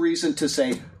 There's no reason to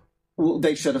say, well,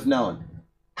 they should have known.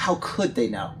 How could they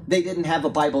know? They didn't have a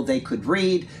Bible they could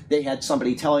read. They had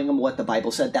somebody telling them what the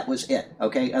Bible said. That was it.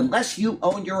 Okay? Unless you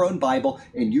owned your own Bible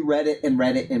and you read it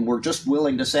and were just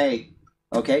willing to say,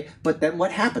 okay? But then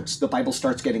what happens? The Bible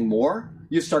starts getting more.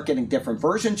 You start getting different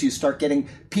versions. You start getting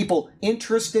people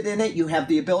interested in it. You have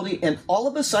the ability. And all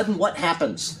of a sudden, what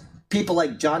happens? People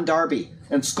like John Darby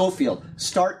and Schofield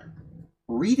start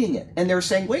reading it. And they're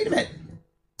saying, wait a minute,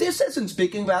 this isn't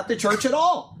speaking about the church at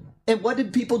all. And what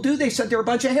did people do? They said they're a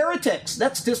bunch of heretics.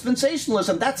 That's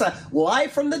dispensationalism. That's a lie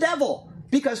from the devil.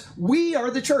 Because we are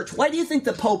the church. Why do you think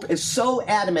the Pope is so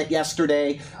adamant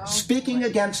yesterday speaking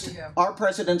against our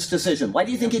president's decision? Why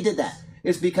do you think he did that?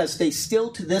 It's because they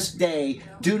still to this day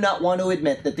do not want to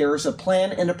admit that there is a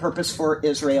plan and a purpose for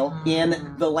Israel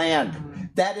in the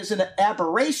land. That is an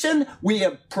aberration. We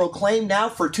have proclaimed now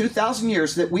for 2,000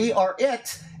 years that we are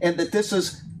it and that this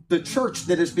is the church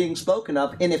that is being spoken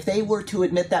of. And if they were to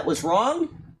admit that was wrong,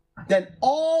 then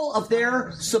all of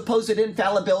their supposed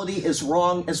infallibility is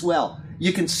wrong as well.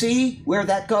 You can see where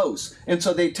that goes. And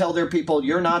so they tell their people,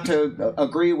 you're not to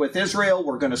agree with Israel.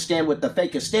 We're going to stand with the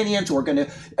Fakistinians. We're going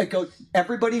to go.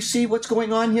 Everybody see what's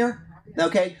going on here?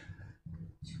 Okay.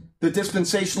 The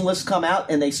dispensationalists come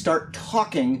out and they start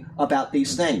talking about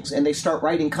these things and they start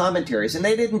writing commentaries. And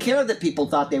they didn't care that people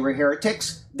thought they were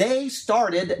heretics. They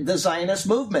started the Zionist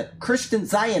movement. Christian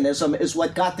Zionism is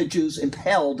what got the Jews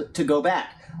impelled to go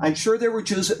back. I'm sure there were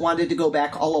Jews that wanted to go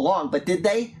back all along, but did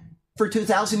they for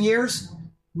 2,000 years?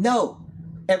 No.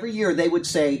 Every year they would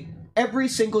say, every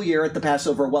single year at the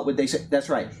Passover, what would they say? That's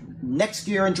right. Next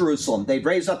year in Jerusalem. They'd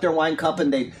raise up their wine cup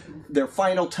and their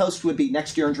final toast would be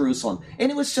next year in Jerusalem.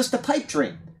 And it was just a pipe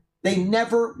dream. They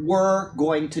never were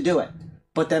going to do it.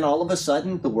 But then all of a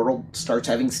sudden, the world starts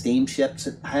having steamships.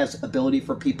 It has ability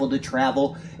for people to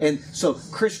travel. And so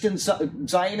Christian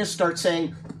Zionists start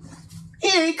saying,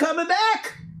 he ain't coming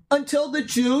back until the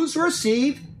Jews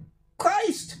receive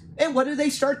Christ. And what do they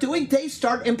start doing? They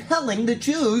start impelling the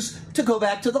Jews to go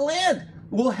back to the land.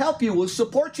 We'll help you. We'll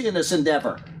support you in this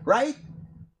endeavor, right?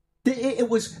 It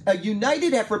was a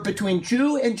united effort between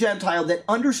Jew and Gentile that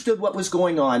understood what was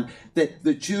going on, that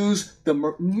the Jews,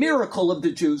 the miracle of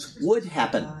the Jews would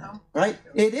happen, right?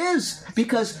 It is,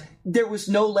 because there was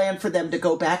no land for them to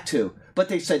go back to. But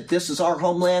they said, this is our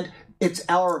homeland. It's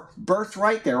our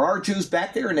birthright. There are Jews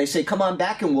back there. And they say, come on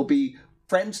back and we'll be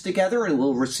friends together and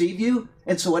we'll receive you.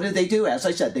 And so what did they do? As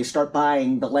I said, they start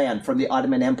buying the land from the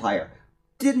Ottoman Empire.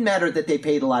 Didn't matter that they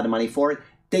paid a lot of money for it.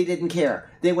 They didn't care.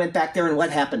 They went back there and what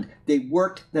happened? They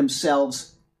worked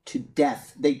themselves to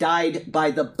death. They died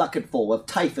by the bucketful of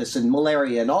typhus and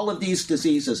malaria and all of these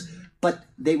diseases. But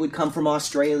they would come from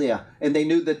Australia. And they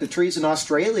knew that the trees in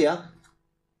Australia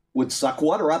would suck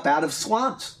water up out of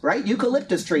swamps, right?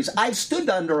 Eucalyptus trees. I've stood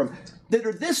under them that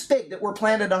are this big that were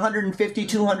planted 150,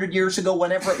 200 years ago,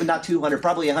 whenever, not 200,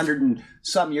 probably 100 and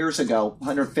some years ago,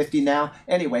 150 now.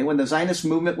 Anyway, when the Zionist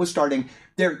movement was starting,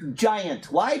 they're giant.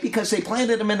 Why? Because they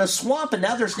planted them in a swamp, and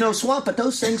now there's no swamp, but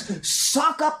those things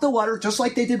suck up the water, just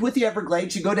like they did with the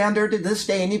Everglades. You go down there to this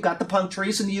day, and you've got the punk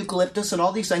trees and the eucalyptus and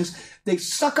all these things. They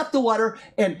suck up the water,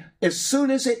 and as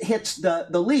soon as it hits the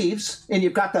leaves, and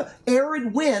you've got the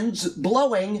arid winds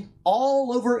blowing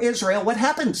all over Israel, what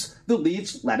happens? The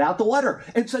leaves let out the water.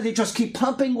 And so they just keep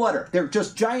pumping water. They're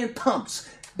just giant pumps.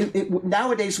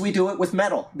 Nowadays, we do it with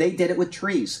metal. They did it with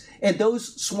trees. And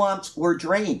those swamps were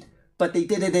drained. But they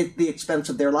did it at the expense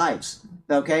of their lives,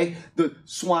 okay? The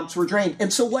swamps were drained.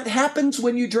 And so what happens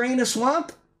when you drain a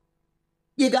swamp?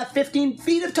 You got 15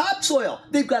 feet of topsoil.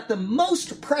 They've got the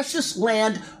most precious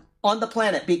land on the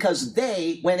planet because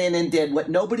they went in and did what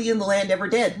nobody in the land ever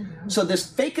did. So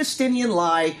this Fakistinian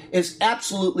lie is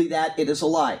absolutely that. It is a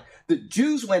lie. The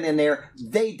Jews went in there,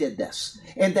 they did this.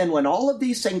 And then when all of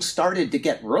these things started to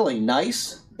get really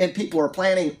nice, and people were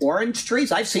planting orange trees,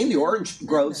 I've seen the orange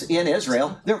groves in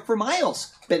Israel. They're for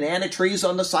miles. Banana trees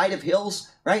on the side of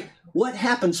hills, right? What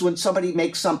happens when somebody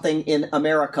makes something in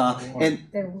America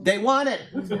and they want it,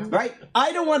 right?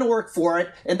 I don't want to work for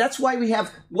it. And that's why we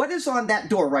have, what is on that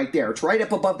door right there? It's right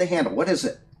up above the handle. What is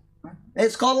it?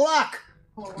 It's called a lock.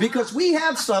 Because we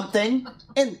have something,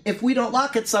 and if we don't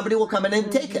lock it, somebody will come in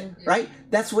and take it, right?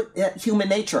 That's what human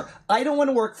nature. I don't want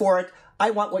to work for it.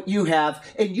 I want what you have,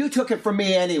 and you took it from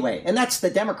me anyway. And that's the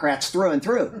Democrats through and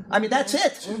through. I mean, that's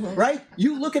it, right?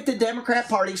 You look at the Democrat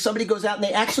Party, somebody goes out and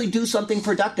they actually do something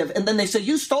productive, and then they say,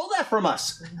 you stole that from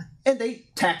us. And they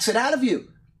tax it out of you.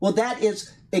 Well, that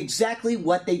is exactly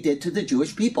what they did to the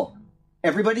Jewish people.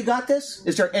 Everybody got this?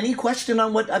 Is there any question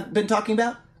on what I've been talking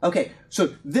about? Okay,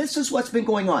 so this is what's been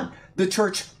going on. The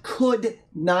church could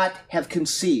not have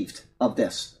conceived of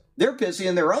this. They're busy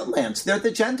in their own lands. They're the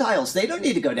Gentiles. They don't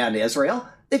need to go down to Israel.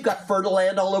 They've got fertile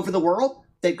land all over the world.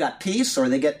 They've got peace, or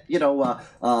they get,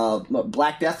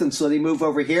 Black Death, and so they move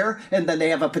over here, and then they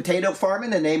have a potato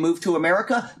farming, and they move to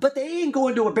America. But they ain't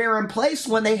going to a barren place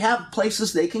when they have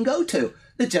places they can go to.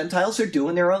 The Gentiles are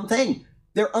doing their own thing.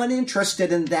 They're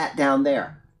uninterested in that down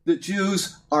there. The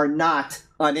Jews are not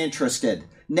uninterested.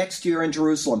 Next year in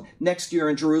Jerusalem, next year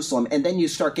in Jerusalem, and then you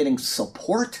start getting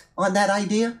support on that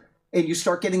idea, and you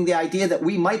start getting the idea that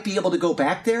we might be able to go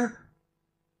back there.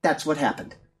 That's what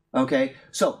happened. Okay?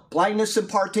 So, blindness in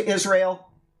part to Israel,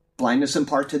 blindness in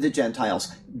part to the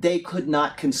Gentiles. They could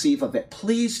not conceive of it.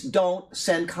 Please don't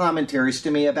send commentaries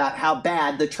to me about how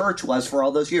bad the church was for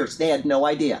all those years. They had no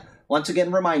idea. Once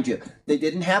again, remind you, they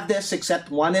didn't have this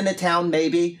except one in a town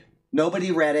maybe.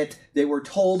 Nobody read it. They were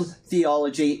told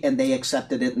theology, and they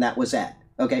accepted it, and that was that.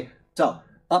 Okay? So,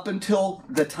 up until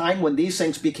the time when these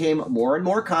things became more and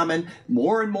more common,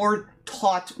 more and more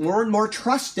taught, more and more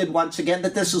trusted once again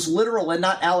that this is literal and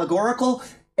not allegorical,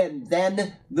 and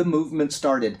then the movement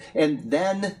started. And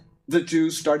then the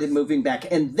Jews started moving back.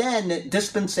 And then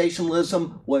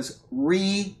dispensationalism was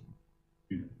realized.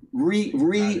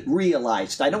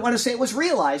 I don't want to say it was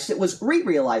realized, it was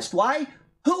re-realized. Why?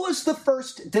 Who was the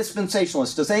first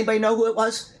dispensationalist? Does anybody know who it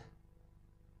was?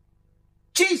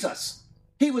 Jesus.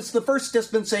 He was the first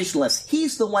dispensationalist.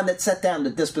 He's the one that set down the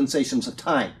dispensations of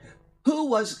time. Who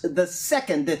was the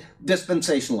second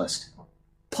dispensationalist?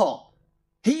 Paul.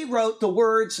 He wrote the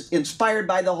words inspired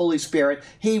by the Holy Spirit.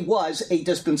 He was a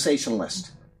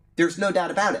dispensationalist. There's no doubt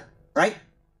about it, right?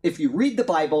 If you read the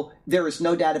Bible, there is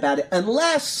no doubt about it,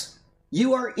 unless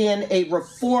you are in a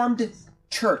Reformed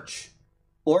church,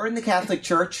 or in the Catholic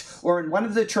Church, or in one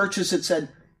of the churches that said,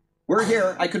 we're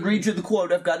here. I could read you the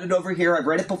quote. I've got it over here. I've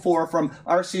read it before from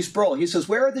R.C. Sproul. He says,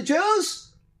 where are the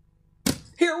Jews?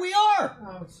 Here we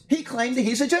are. He claimed that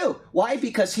he's a Jew. Why?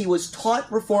 Because he was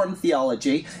taught Reformed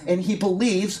theology, and he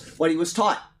believes what he was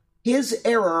taught. His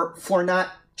error for not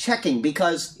checking,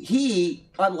 because he,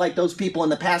 unlike those people in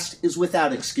the past, is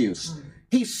without excuse.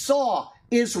 He saw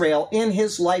Israel in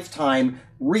his lifetime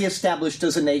reestablished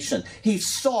as a nation. He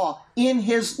saw in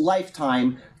his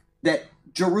lifetime that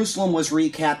Jerusalem was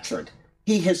recaptured.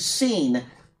 He has seen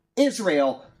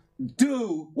Israel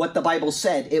do what the Bible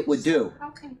said it would do.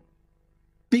 Okay.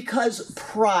 Because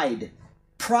pride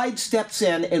steps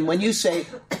in, and when you say,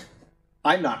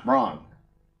 I'm not wrong,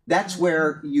 that's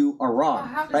where you are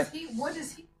wrong. Well, what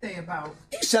does he say about?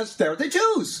 He says they're the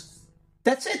Jews.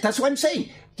 That's it. That's what I'm saying.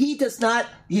 He is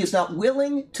not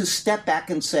willing to step back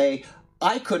and say,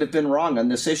 I could have been wrong on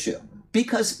this issue.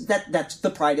 Because that's the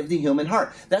pride of the human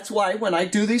heart. That's why when I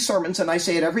do these sermons, and I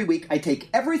say it every week, I take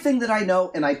everything that I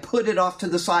know and I put it off to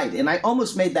the side. And I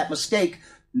almost made that mistake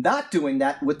not doing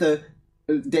that with the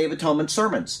Day of Atonement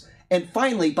sermons. And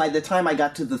finally, by the time I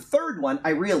got to the third one, I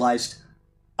realized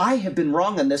I have been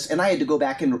wrong on this, and I had to go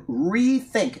back and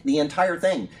rethink the entire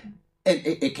thing. And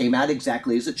it came out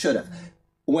exactly as it should have.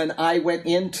 When I went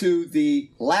into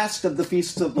the last of the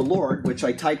Feasts of the Lord, which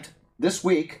I typed this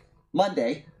week,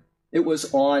 Monday, it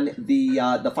was on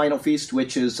the final feast,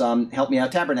 which is Help Me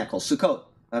Out Tabernacle, Sukkot,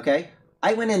 okay?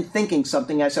 I went in thinking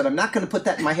something. I said, I'm not going to put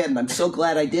that in my head, and I'm so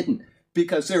glad I didn't,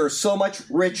 because there is so much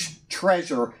rich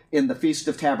treasure in the Feast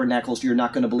of Tabernacles, you're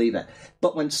not going to believe it.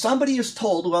 But when somebody is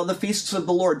told, well, the feasts of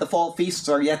the Lord, the fall feasts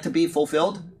are yet to be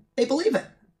fulfilled, they believe it.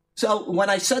 So when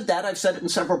I said that, I've said it in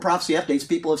several prophecy updates.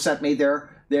 People have sent me their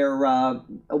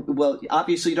well,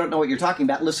 obviously you don't know what you're talking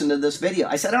about. Listen to this video.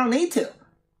 I said, I don't need to.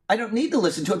 I don't need to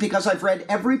listen to it because I've read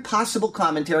every possible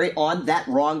commentary on that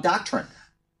wrong doctrine.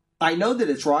 I know that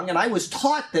it's wrong, and I was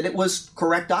taught that it was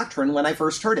correct doctrine when I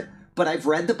first heard it. But I've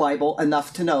read the Bible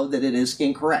enough to know that it is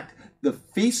incorrect. The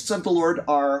feasts of the Lord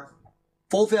are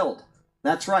Fulfilled.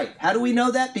 That's right. How do we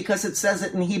know that? Because it says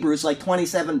it in Hebrews like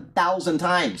 27,000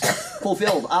 times.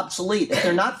 Fulfilled, obsolete. If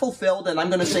they're not fulfilled, and I'm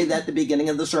going to say that at the beginning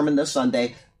of the sermon this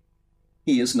Sunday,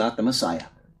 he is not the Messiah.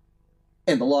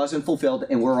 And the law isn't fulfilled,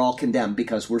 and we're all condemned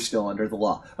because we're still under the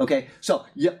law. Okay? So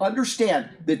you understand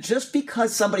that just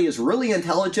because somebody is really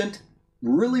intelligent,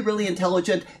 really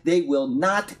intelligent, they will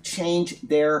not change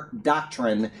their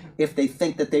doctrine if they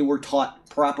think that they were taught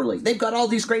properly. They've got all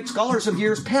these great scholars of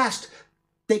years past.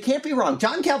 They can't be wrong.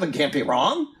 John Calvin can't be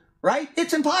wrong, right?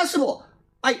 It's impossible.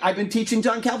 I've been teaching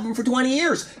John Calvin for 20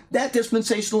 years. That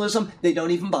dispensationalism, they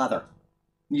don't even bother.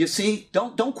 You see,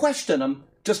 don't question them.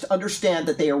 Just understand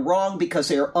that they are wrong because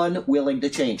they are unwilling to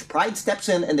change. Pride steps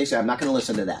in and they say, I'm not going to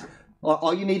listen to that.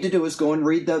 All you need to do is go and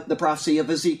read the prophecy of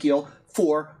Ezekiel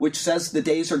 4, which says the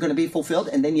days are going to be fulfilled.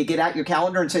 And then you get out your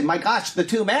calendar and say, my gosh, the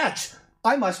two match.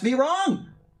 I must be wrong.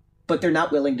 But they're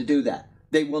not willing to do that.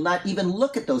 They will not even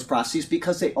look at those prophecies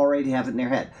because they already have it in their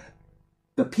head.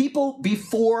 The people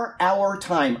before our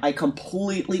time, I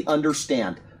completely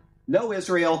understand. No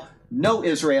Israel.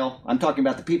 I'm talking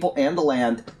about the people and the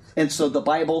land. And so the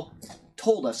Bible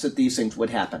told us that these things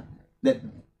would happen, that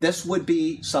this would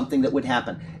be something that would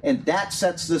happen. And that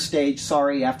sets the stage,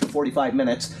 after 45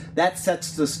 minutes, that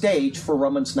sets the stage for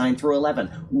Romans 9 through 11.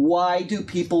 Why do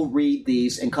people read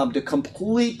these and come to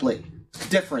completely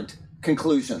different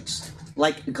conclusions?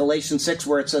 Like Galatians 6,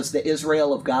 where it says the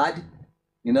Israel of God.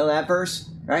 You know that verse,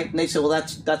 right? And they say, well,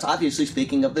 that's obviously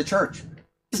speaking of the church.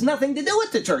 It has nothing to do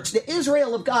with the church. The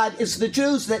Israel of God is the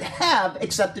Jews that have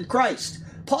accepted Christ.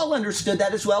 Paul understood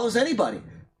that as well as anybody.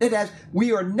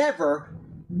 We are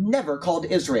never called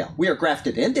Israel. We are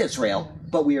grafted into Israel,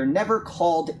 but we are never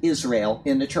called Israel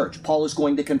in the church. Paul is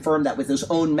going to confirm that with his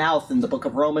own mouth in the book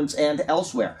of Romans and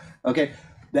elsewhere. Okay,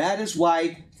 that is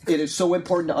why it is so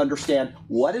important to understand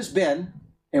what has been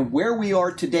and where we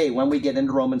are today when we get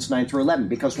into Romans 9 through 11.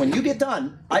 Because when you get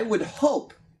done, I would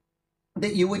hope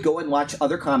that you would go and watch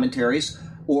other commentaries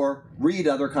or read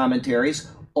other commentaries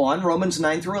on Romans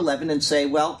 9 through 11 and say,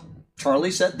 well,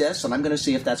 Charlie said this, and I'm going to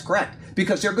see if that's correct.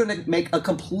 Because they're going to make a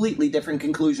completely different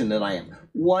conclusion than I am.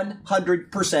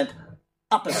 100%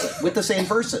 opposite with the same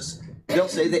verses. They'll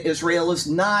say that Israel is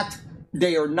not,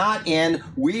 they are not in,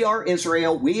 we are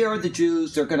Israel, we are the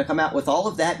Jews. They're going to come out with all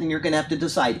of that, and you're going to have to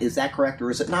decide, is that correct or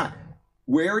is it not?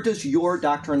 Where does your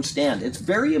doctrine stand? It's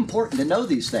very important to know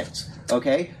these things,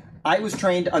 okay? I was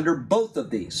trained under both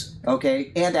of these,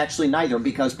 okay, and actually neither,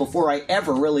 because before I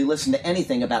ever really listened to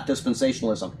anything about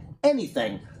dispensationalism,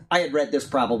 I had read this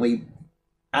probably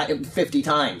 50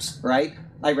 times, right?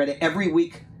 I read it every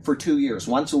week for 2 years,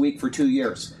 once a week for 2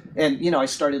 years. And, I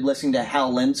started listening to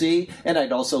Hal Lindsey, and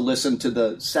I'd also listen to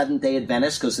the Seventh-day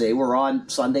Adventists because they were on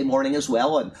Sunday morning as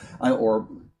well, and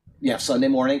Sunday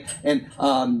morning, and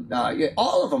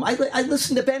all of them. I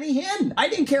listened to Benny Hinn. I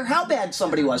didn't care how bad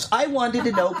somebody was. I wanted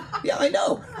to know. Yeah, I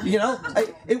know.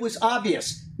 It was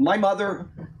obvious. My mother,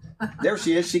 there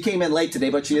she is. She came in late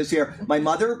today, but she is here. My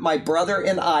mother, my brother,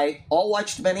 and I all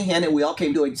watched Benny Hinn, and we all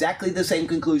came to exactly the same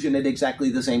conclusion at exactly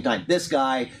the same time. This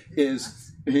guy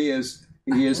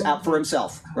he is out for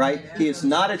himself, right? He is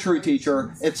not a true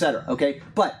teacher, etc. Okay?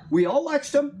 But we all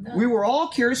watched him. We were all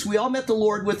curious. We all met the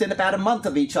Lord within about a month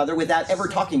of each other without ever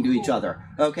talking to each other.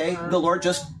 Okay? The Lord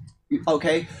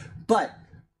okay? But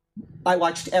I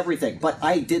watched everything. But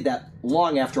I did that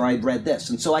long after I'd read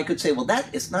this. And so I could say, well,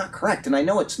 that is not correct. And I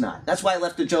know it's not. That's why I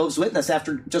left the Jehovah's Witness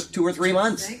after just 2 or 3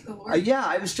 months. Thank the Lord.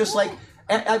 I was just like,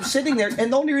 I'm sitting there,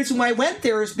 and the only reason why I went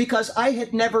there is because I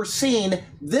had never seen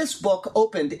this book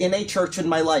opened in a church in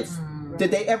my life.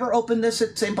 Did they ever open this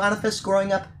at St. Boniface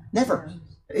growing up? Never.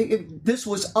 This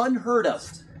was unheard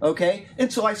of, okay?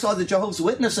 And so I saw the Jehovah's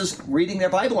Witnesses reading their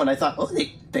Bible, and I thought, oh,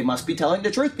 they must be telling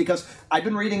the truth, because I've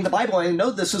been reading the Bible, and I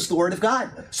know this is the Word of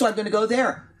God. So I'm going to go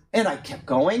there. And I kept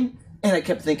going, and I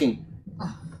kept thinking,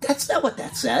 that's not what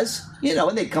that says.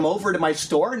 And they'd come over to my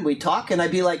store, and we'd talk, and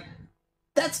I'd be like,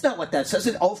 that's not what that says.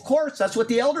 And, of course, that's what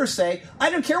the elders say. I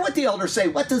don't care what the elders say.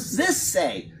 What does this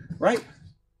say? Right?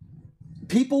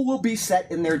 People will be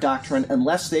set in their doctrine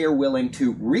unless they are willing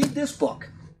to read this book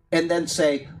and then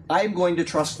say, I'm going to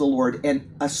trust the Lord,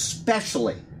 and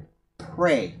especially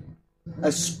pray.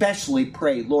 Especially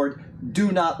pray, Lord,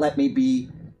 do not let me be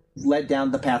led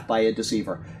down the path by a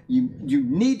deceiver. You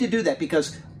need to do that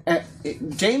because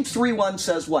James 3:1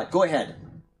 says what? Go ahead.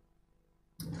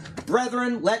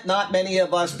 Brethren, let not many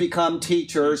of us become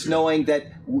teachers, knowing that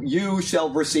you shall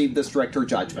receive the stricter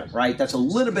judgment, right? That's a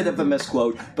little bit of a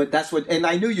misquote, but that's what, and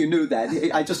I knew you knew that.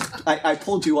 I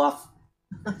pulled you off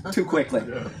too quickly.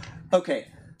 Okay,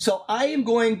 so I am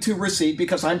going to receive,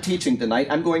 because I'm teaching tonight,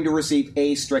 I'm going to receive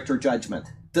a stricter judgment.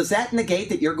 Does that negate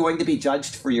that you're going to be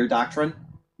judged for your doctrine?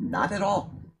 Not at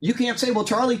all. You can't say, well,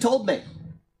 Charlie told me.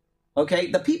 Okay,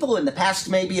 the people in the past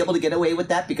may be able to get away with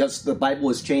that because the Bible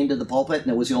was chained to the pulpit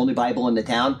and it was the only Bible in the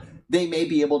town. They may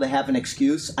be able to have an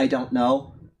excuse. I don't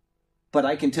know. But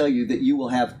I can tell you that you will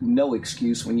have no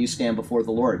excuse when you stand before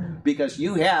the Lord, because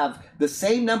you have the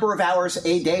same number of hours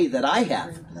a day that I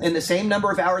have and the same number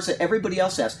of hours that everybody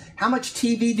else has. How much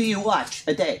TV do you watch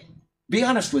a day? Be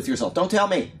honest with yourself. Don't tell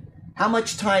me. How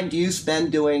much time do you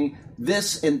spend doing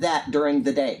this and that during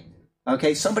the day?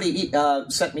 Okay, somebody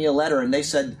sent me a letter and they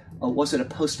said, was it a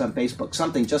post on Facebook?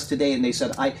 Something just today, and they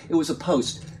said, it was a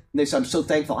post. And they said, I'm so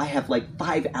thankful. I have like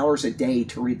 5 hours a day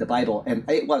to read the Bible. And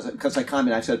it wasn't, because I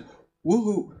commented, I said,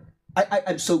 woohoo.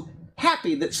 I'm so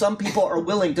happy that some people are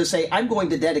willing to say, I'm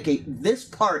going to dedicate this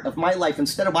part of my life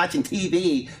instead of watching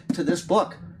TV to this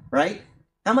book, right?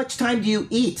 How much time do you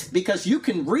eat? Because you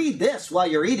can read this while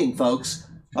you're eating, folks,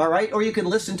 all right? Or you can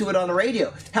listen to it on the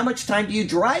radio. How much time do you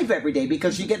drive every day?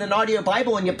 Because you get an audio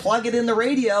Bible and you plug it in the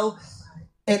radio.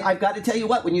 And I've got to tell you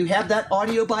what, when you have that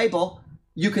audio Bible,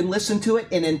 you can listen to it,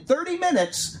 and in 30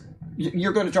 minutes,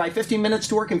 you're going to drive 15 minutes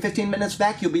to work and 15 minutes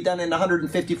back. You'll be done in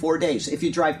 154 days. If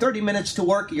you drive 30 minutes to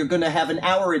work, you're going to have an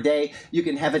hour a day. You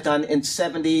can have it done in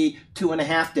 72 and a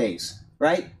half days,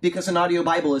 right? Because an audio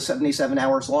Bible is 77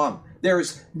 hours long. There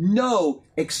is no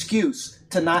excuse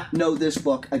to not know this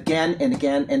book again and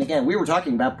again and again. We were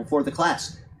talking about before the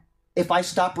class. If I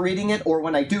stop reading it, or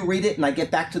when I do read it and I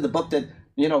get back to the book that,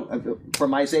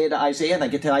 from Isaiah to Isaiah, and I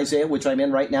get to Isaiah, which I'm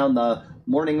in right now in the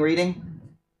morning reading,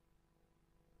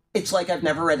 it's like I've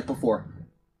never read it before.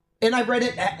 And I've read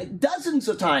it dozens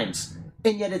of times,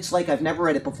 and yet it's like I've never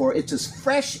read it before. It's as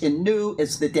fresh and new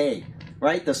as the day,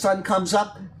 right? The sun comes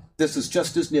up, this is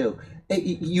just as new.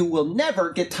 You will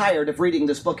never get tired of reading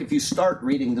this book if you start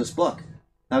reading this book,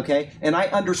 okay? And I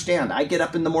understand. I get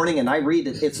up in the morning and I read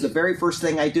it. It's the very first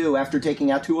thing I do after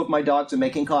taking out 2 of my dogs and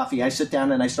making coffee. I sit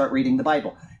down and I start reading the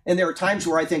Bible. And there are times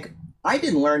where I think, I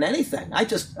didn't learn anything.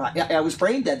 I was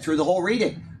brain dead through the whole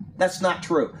reading. That's not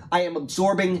true. I am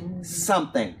absorbing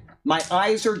something. My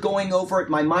eyes are going over it.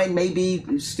 My mind may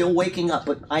be still waking up,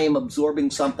 but I am absorbing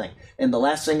something. And the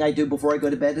last thing I do before I go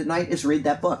to bed at night is read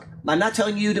that book. I'm not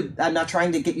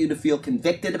trying to get you to feel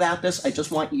convicted about this. I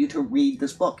just want you to read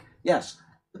this book. Yes.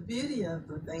 The beauty of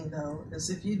the thing, though,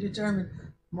 is if you determine,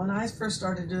 when I first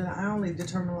started doing it, I only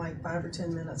determined like 5 or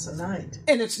 10 minutes a night.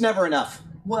 And it's never enough.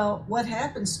 Well, what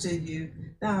happens to you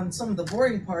now in some of the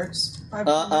boring parts, 5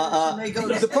 or 10 minutes, and they go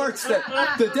to the parts,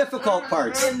 the difficult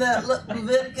parts. in the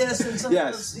Leviticus and some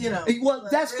yes. of those, Well,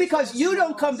 that's because you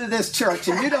don't come to this church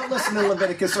and you don't listen to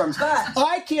Leviticus sermons. But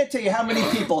I can't tell you how many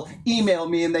people email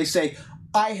me and they say,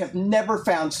 I have never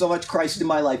found so much Christ in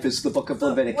my life as the book of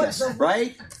Leviticus,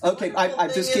 right? Okay,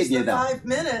 I'm just kidding you, though. 5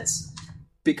 minutes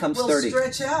becomes will 30.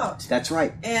 stretch out. That's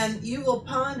right. And you will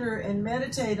ponder and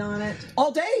meditate on it.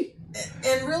 All day.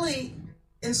 And really,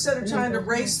 instead of trying to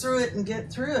race through it and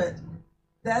get through it,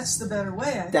 that's the better way.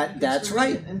 I think, that's to read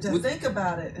right. it and to think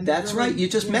about it. And that's really, right. You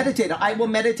just meditate. I will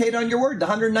meditate on your word. The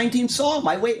 119th Psalm.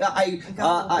 I wake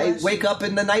up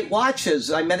in the night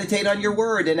watches. I meditate on your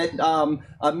word, and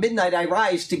at midnight I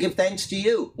rise to give thanks to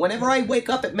you. Whenever I wake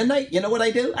up at midnight, you know what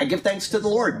I do? I give thanks to the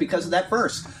Lord because of that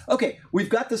verse. Okay, we've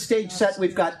got the stage set.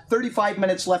 We've got 35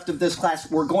 minutes left of this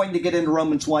class. We're going to get into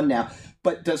Romans 1 now.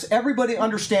 But does everybody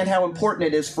understand how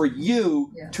important it is for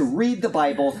you to read the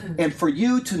Bible and for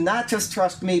you to not just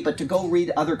trust me, but to go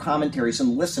read other commentaries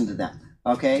and listen to them,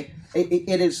 okay?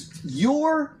 It is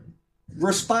your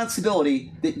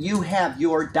responsibility that you have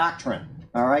your doctrine,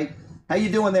 all right? How you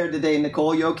doing there today,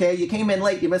 Nicole? You okay? You came in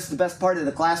late. You missed the best part of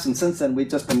the class, and since then we've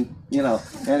just been,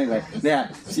 anyway.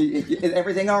 Yeah.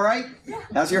 Everything all right? Yeah.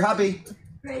 How's your hubby?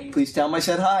 Great. Please tell him I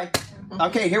said hi.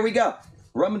 Okay, here we go.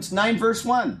 Romans 9, verse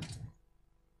 1.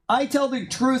 I tell the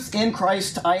truth in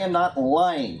Christ, I am not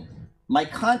lying. My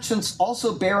conscience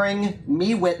also bearing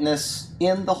me witness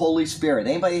in the Holy Spirit.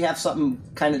 Anybody have something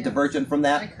kind of divergent from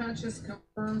that? My conscience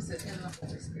confirms it in the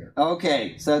Holy Spirit.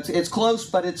 Okay, so it's close,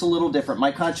 but it's a little different.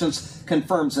 My conscience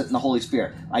confirms it in the Holy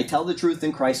Spirit. I tell the truth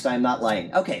in Christ, I am not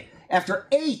lying. Okay, after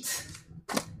eight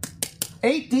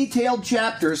detailed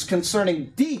chapters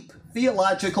concerning deep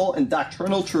theological and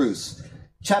doctrinal truths,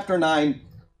 chapter 9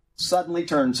 suddenly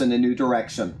turns in a new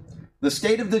direction. The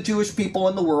state of the Jewish people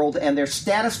in the world and their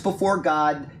status before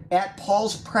God at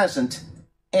Paul's present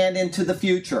and into the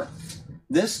future.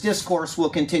 This discourse will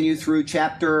continue through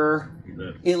chapter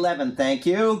 11. Thank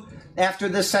you. After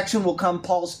this section will come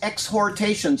Paul's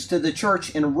exhortations to the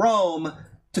church in Rome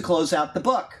to close out the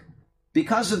book.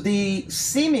 Because of the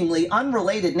seemingly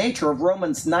unrelated nature of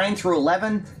Romans 9 through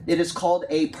 11, it is called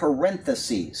a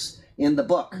parenthesis. in the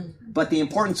book. But the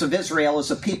importance of Israel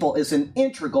as a people is an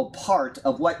integral part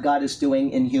of what God is doing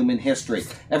in human history.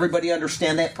 Everybody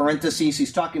understand that? Parentheses,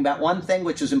 he's talking about one thing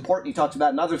which is important, he talks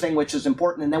about another thing which is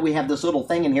important, and then we have this little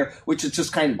thing in here which is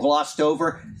just kind of glossed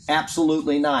over.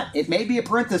 Absolutely not. It may be a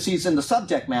parentheses in the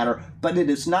subject matter, but it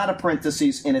is not a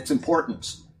parentheses in its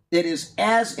importance. It is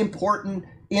as important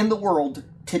in the world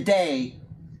today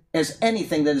as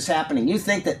anything that is happening. You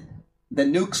think that the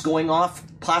nukes going off,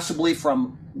 possibly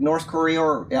from North Korea,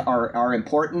 are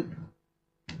important?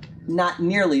 Not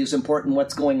nearly as important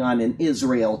what's going on in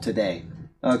Israel today.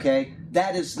 Okay?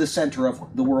 That is the center of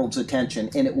the world's attention,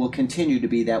 and it will continue to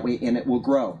be that way, and it will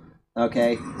grow.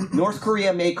 Okay? North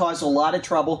Korea may cause a lot of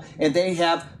trouble, and they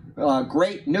have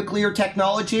great nuclear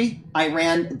technology.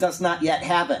 Iran does not yet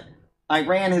have it.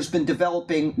 Iran has been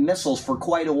developing missiles for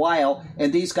quite a while,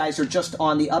 and these guys are just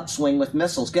on the upswing with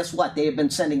missiles. Guess what? They have been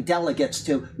sending delegates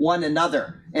to one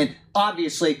another. And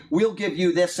obviously, we'll give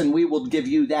you this and we will give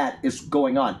you that is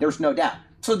going on. There's no doubt.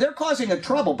 So they're causing a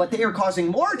trouble, but they are causing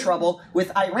more trouble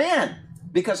with Iran,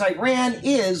 because Iran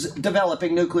is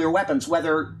developing nuclear weapons,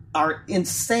 whether our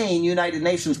insane United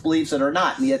Nations believes it or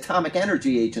not, and the Atomic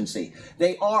Energy Agency.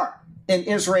 They are. And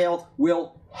Israel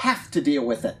will have to deal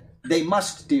with it. They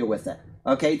must deal with it.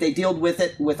 Okay, they dealt with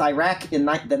it with Iraq in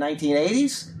the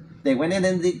 1980s. They went in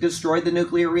and they destroyed the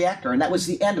nuclear reactor, and that was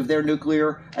the end of their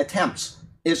nuclear attempts.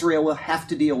 Israel will have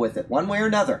to deal with it one way or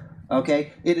another.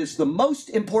 Okay, it is the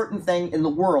most important thing in the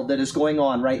world that is going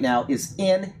on right now is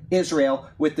in Israel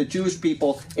with the Jewish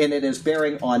people, and it is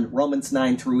bearing on Romans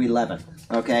 9 through 11.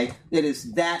 Okay, it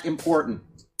is that important.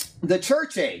 The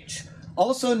church age,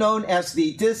 also known as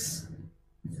the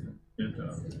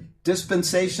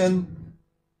dispensation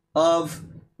of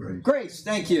grace.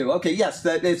 Thank you. Okay, yes,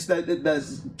 it's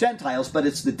the Gentiles, but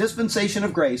it's the dispensation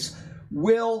of grace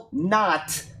will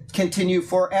not continue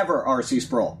forever, R.C.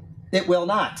 Sproul. It will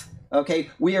not. Okay,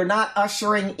 we are not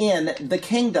ushering in the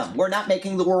kingdom. We're not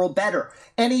making the world better.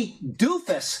 Any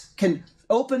doofus can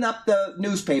open up the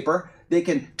newspaper, they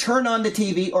can turn on the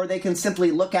TV, or they can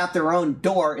simply look out their own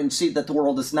door and see that the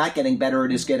world is not getting better,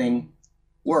 it is getting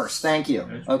worse. Thank you.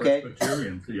 That's okay.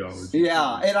 Presbyterian theology.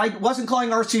 Yeah, and I wasn't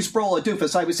calling R.C. Sproul a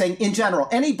doofus. I was saying in general,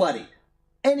 anybody.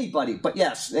 But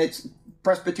yes, it's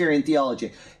Presbyterian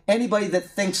theology. Anybody that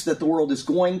thinks that the world is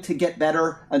going to get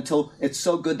better until it's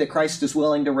so good that Christ is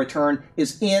willing to return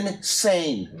is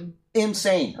insane.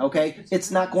 Insane, okay?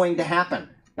 It's not going to happen,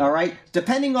 all right?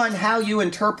 Depending on how you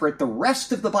interpret the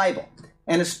rest of the Bible,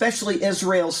 and especially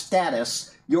Israel's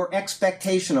status, your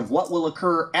expectation of what will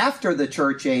occur after the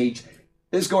church age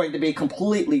is going to be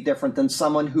completely different than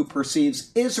someone who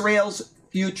perceives Israel's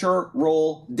future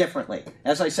role differently.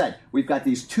 As I said, we've got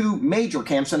these two major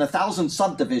camps and 1,000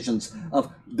 subdivisions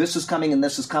of this is coming and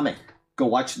this is coming. Go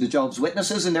watch the Jehovah's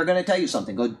Witnesses and they're going to tell you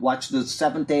something. Go watch the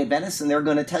Seventh-day Adventists and they're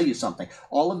going to tell you something.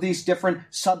 All of these different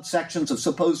subsections of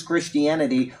supposed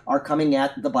Christianity are coming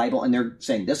at the Bible and they're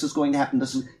saying this is going to happen.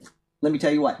 Let me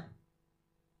tell you what.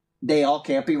 They all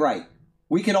can't be right.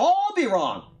 We can all be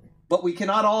wrong, but we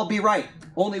cannot all be right.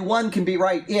 Only one can be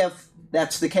right if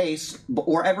that's the case,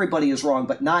 or everybody is wrong,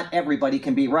 but not everybody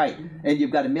can be right. And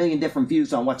you've got a million different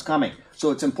views on what's coming.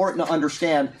 So it's important to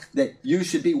understand that you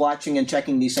should be watching and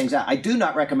checking these things out. I do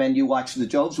not recommend you watch the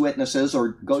Jehovah's Witnesses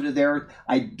or go to their,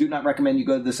 I do not recommend you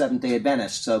go to the Seventh-day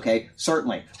Adventists, okay?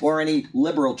 Certainly. Or any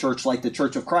liberal church like the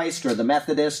Church of Christ or the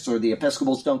Methodists or the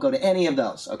Episcopals. Don't go to any of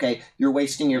those, okay? You're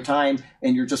wasting your time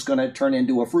and you're just going to turn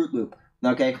into a Fruit Loop.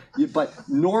 Okay, but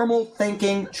normal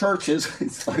thinking churches,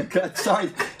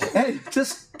 sorry, it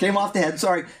just came off the head,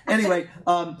 sorry. Anyway,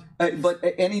 but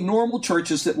any normal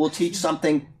churches that will teach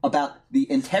something about the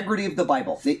integrity of the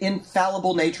Bible, the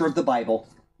infallible nature of the Bible,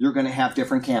 you're going to have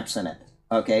different camps in it.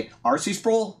 Okay, R.C.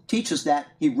 Sproul teaches that.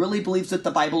 He really believes that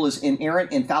the Bible is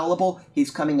inerrant, infallible.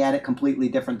 He's coming at it completely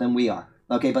different than we are.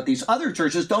 Okay, but these other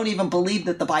churches don't even believe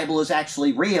that the Bible is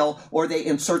actually real, or they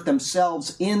insert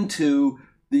themselves into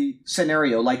the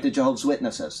scenario like the Jehovah's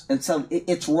Witnesses. And so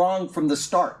it's wrong from the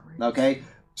start, okay?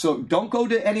 So don't go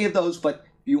to any of those, but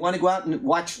if you want to go out and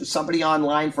watch somebody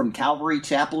online from Calvary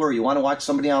Chapel, or you want to watch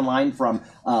somebody online from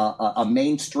a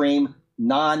mainstream,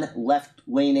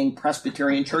 non-left-leaning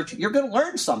Presbyterian church, you're going to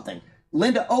learn something.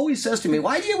 Linda always says to me,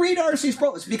 why do you read R.C.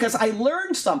 Sproul? It's because I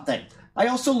learned something. I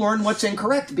also learned what's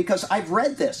incorrect because I've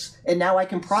read this, and now I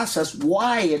can process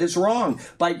why it is wrong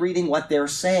by reading what they're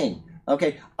saying.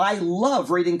 Okay, I love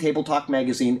reading Table Talk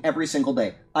magazine every single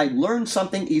day. I learn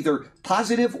something either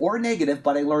positive or negative,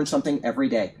 but I learn something every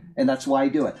day, and that's why I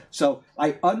do it. So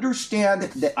I understand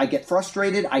that I get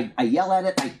frustrated, I yell at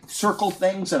it, I circle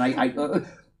things, and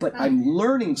but I'm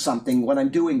learning something when I'm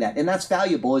doing that. And that's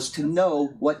valuable, is to know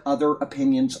what other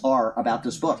opinions are about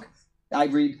this book. I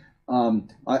read,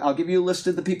 I'll give you a list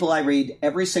of the people I read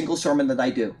every single sermon that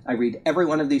I do. I read every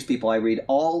one of these people. I read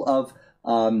all of,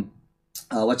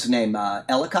 what's his name,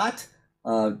 Ellicott,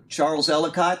 Charles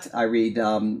Ellicott. I read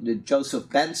Joseph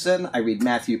Benson. I read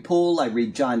Matthew Poole. I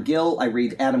read John Gill. I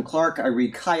read Adam Clark. I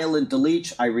read Kyle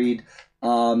DeLeach. I read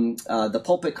the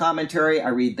Pulpit Commentary. I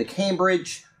read the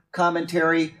Cambridge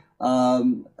Commentary.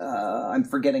 I'm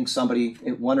forgetting somebody,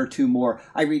 one or two more.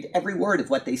 I read every word of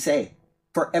what they say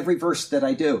for every verse that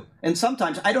I do. And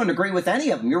sometimes I don't agree with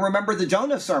any of them. You remember the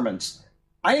Jonah sermons.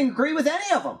 I didn't agree with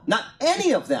any of them. Not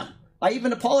any of them. I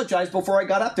even apologized before I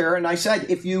got up there, and I said,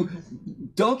 if you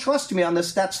don't trust me on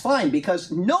this, that's fine, because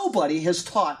nobody has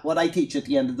taught what I teach at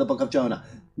the end of the book of Jonah.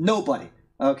 Nobody.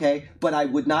 Okay? But I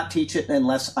would not teach it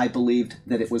unless I believed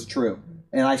that it was true.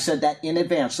 And I said that in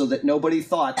advance so that nobody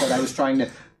thought that I was trying to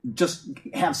just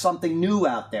have something new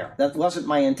out there. That wasn't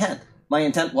my intent. My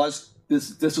intent was,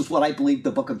 this is what I believe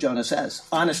the book of Jonah says.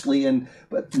 Honestly,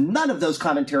 but none of those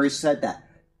commentaries said that.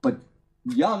 But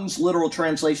Young's literal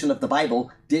translation of the Bible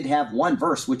did have one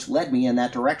verse which led me in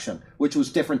that direction, which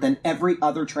was different than every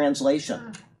other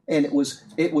translation. And it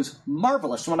was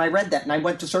marvelous when I read that. And I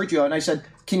went to Sergio and I said,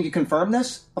 can you confirm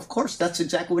this? Of course, that's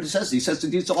exactly what it says. He says that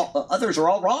these others are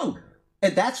all wrong.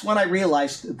 And that's when I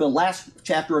realized the last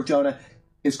chapter of Jonah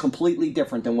is completely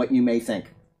different than what you may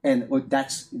think. And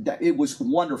it was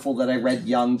wonderful that I read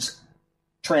Young's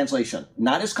translation.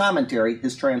 Not his commentary,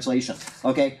 his translation.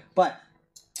 Okay? But,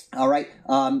 all right,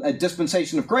 a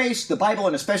dispensation of grace, the Bible,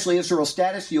 and especially Israel's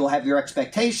status, you'll have your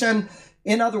expectation.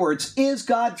 In other words, is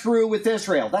God through with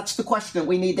Israel? That's the question that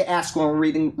we need to ask when we're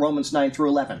reading Romans 9 through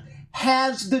 11.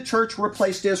 Has the church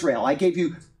replaced Israel? I gave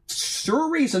you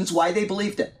sure reasons why they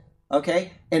believed it.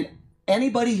 Okay? And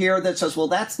anybody here that says, well,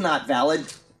 that's not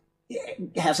valid,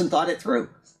 hasn't thought it through.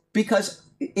 Because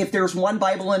if there's one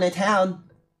Bible in a town,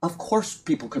 of course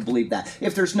people could believe that.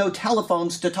 If there's no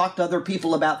telephones to talk to other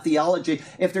people about theology,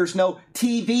 if there's no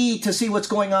TV to see what's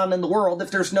going on in the world,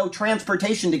 if there's no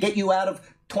transportation to get you out of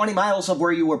 20 miles of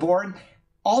where you were born,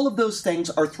 all of those things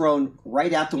are thrown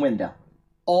right out the window.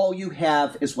 All you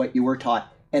have is what you were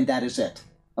taught, and that is it.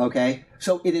 Okay?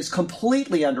 So it is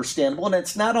completely understandable, and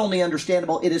it's not only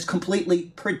understandable, it is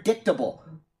completely predictable.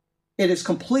 It is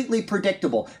completely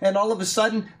predictable. And all of a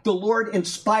sudden, the Lord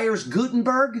inspires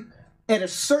Gutenberg at a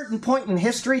certain point in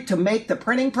history to make the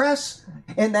printing press.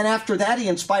 And then after that, he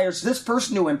inspires this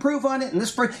person to improve on it. And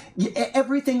this person,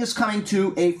 everything is coming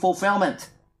to a fulfillment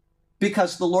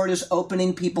because the Lord is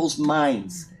opening people's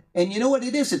minds. And you know what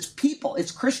it is? It's people.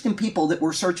 It's Christian people that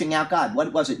were searching out God.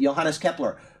 What was it? Johannes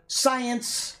Kepler.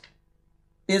 Science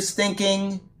is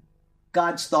thinking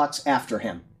God's thoughts after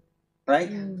him. Right?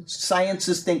 Science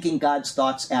is thinking God's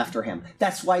thoughts after him.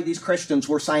 That's why these Christians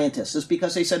were scientists, is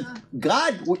because they said,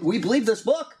 God, we believe this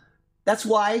book. That's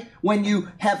why when you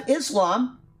have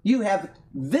Islam, you have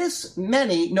this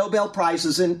many Nobel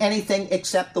Prizes in anything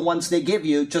except the ones they give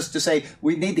you just to say,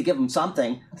 we need to give them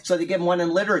something. So they give them one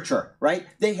in literature, right?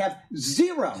 They have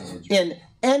zero in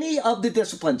any of the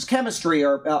disciplines, chemistry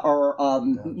or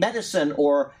medicine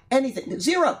or anything.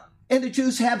 Zero. And the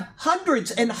Jews have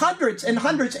hundreds and hundreds and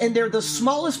hundreds, and they're the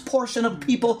smallest portion of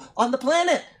people on the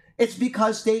planet. It's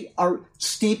because they are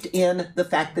steeped in the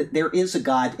fact that there is a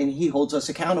God and he holds us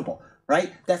accountable,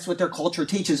 right? That's what their culture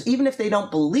teaches. Even if they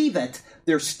don't believe it,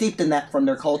 they're steeped in that from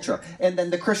their culture. And then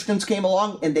the Christians came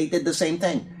along and they did the same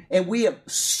thing. And we have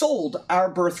sold our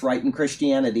birthright in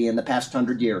Christianity in the past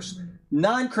 100 years.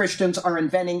 Non-Christians are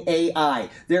inventing AI.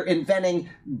 They're inventing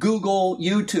Google,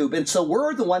 YouTube. And so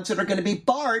we're the ones that are going to be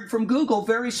barred from Google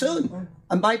very soon.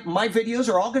 My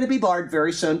videos are all going to be barred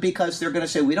very soon because they're going to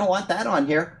say, we don't want that on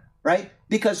here, right?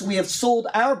 Because we have sold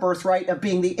our birthright of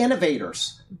being the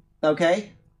innovators,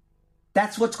 okay?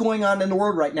 That's what's going on in the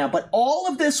world right now. But all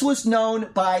of this was known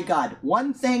by God.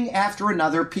 One thing after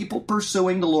another, people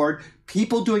pursuing the Lord,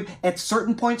 people doing at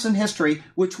certain points in history,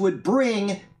 which would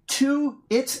bring to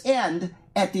its end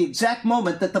at the exact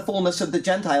moment that the fullness of the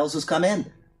Gentiles has come in.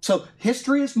 So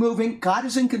history is moving. God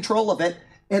is in control of it.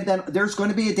 And then there's going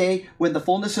to be a day when the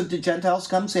fullness of the Gentiles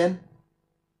comes in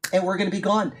and we're going to be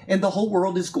gone. And the whole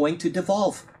world is going to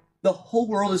devolve. The whole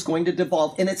world is going to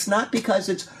devolve. And it's not because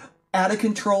it's out of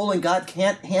control and God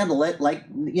can't handle it like,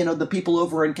 the people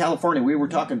over in California. We were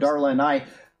talking, Darla and I,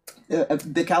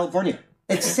 the California.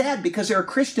 It's sad because there are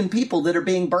Christian people that are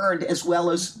being burned as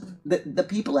well as the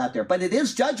people out there. But it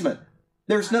is judgment.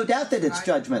 There's no doubt that it's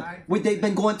judgment. They've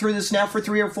been going through this now for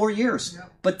 3 or 4 years.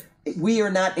 But we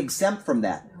are not exempt from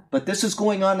that. But this is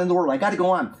going on in the world. I got to go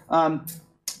on.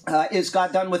 Is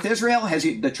God done with Israel? Has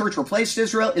the church replaced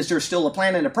Israel? Is there still a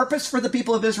plan and a purpose for the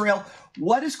people of Israel?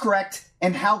 What is correct,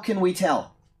 and how can we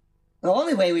tell? The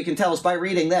only way we can tell is by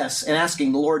reading this and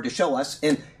asking the Lord to show us.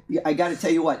 And I got to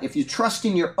tell you what, if you trust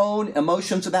in your own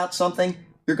emotions about something,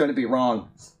 you're going to be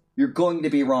wrong. You're going to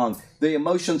be wrong. The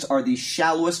emotions are the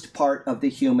shallowest part of the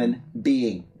human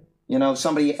being. You know,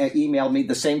 somebody emailed me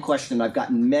the same question I've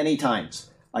gotten many times.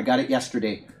 I got it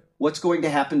yesterday. What's going to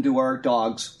happen to our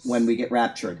dogs when we get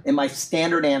raptured? And my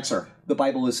standard answer, the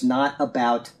Bible is not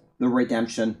about the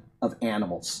redemption of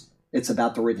animals. It's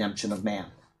about the redemption of man.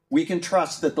 We can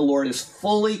trust that the Lord is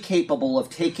fully capable of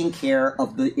taking care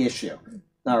of the issue.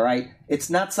 All right? It's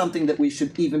not something that we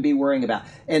should even be worrying about.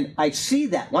 And I see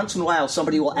that. Once in a while,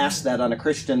 somebody will ask that on a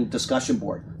Christian discussion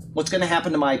board. What's going to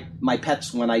happen to my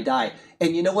pets when I die?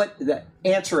 And you know what the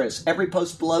answer is? Every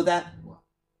post below that,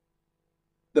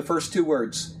 the first two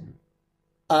words,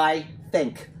 I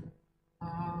think.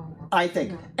 I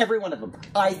think. Every one of them.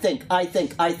 I think.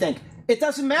 It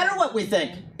doesn't matter what we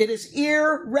think. It is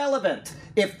irrelevant.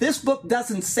 If this book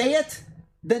doesn't say it,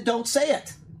 then don't say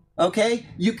it. Okay?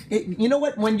 You know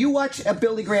what? When you watch a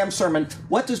Billy Graham sermon,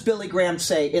 what does Billy Graham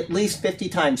say at least 50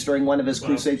 times during one of his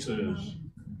crusades?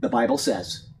 The Bible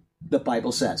says. The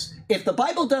Bible says. If the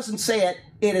Bible doesn't say it,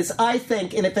 it is I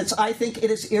think. And if it's I think, it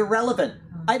is irrelevant.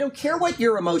 I don't care what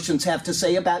your emotions have to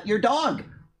say about your dog.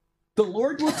 The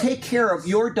Lord will take care of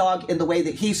your dog in the way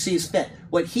that he sees fit.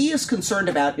 What he is concerned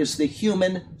about is the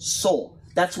human soul.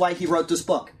 That's why he wrote this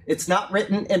book. It's not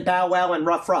written in bow wow and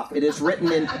rough. It is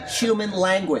written in human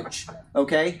language.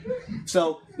 Okay?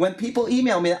 So when people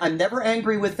email me, I'm never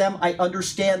angry with them. I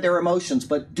understand their emotions,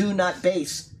 but do not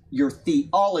base your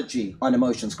theology on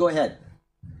emotions. Go ahead.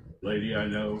 Lady I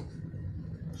know,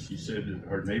 she said that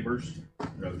her neighbors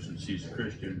know, since she's a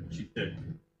Christian, she said,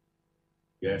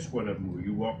 you asked one of them, will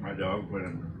you walk my dog when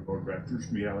the Lord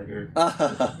raptures me out of here?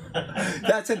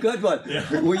 That's a good one.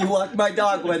 Yeah. Will you walk my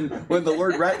dog when the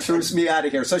Lord raptures me out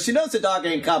of here? So she knows the dog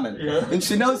ain't coming. Yeah. And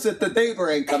she knows that the neighbor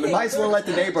ain't coming. Might as well let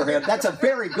the neighbor have. That's a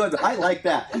very good one. I like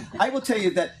that. I will tell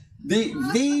you that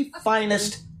the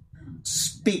finest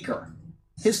speaker,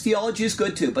 his theology is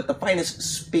good too, but the finest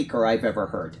speaker I've ever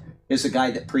heard is a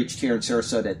guy that preached here in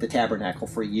Sarasota at the Tabernacle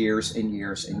for years and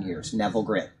years and years, Neville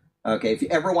Gritt. Okay, if you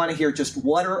ever want to hear just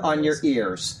water on your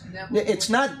ears,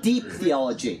 it's not deep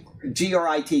theology,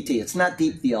 G-R-I-T-T. It's not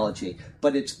deep theology,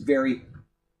 but it's very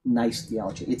nice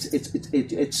theology.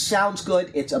 It sounds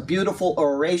good. It's a beautiful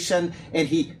oration, and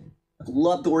he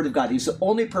loved the Word of God. He's the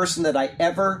only person that I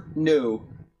ever knew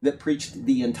that preached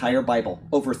the entire Bible.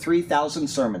 Over 3,000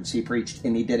 sermons he preached,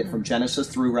 and he did it from Genesis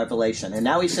through Revelation. And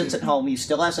now he sits at home. He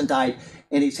still hasn't died,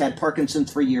 and he's had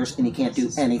Parkinson's for years, and he can't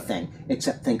do anything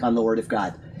except think on the Word of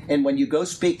God. And when you go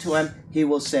speak to him, he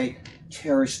will say,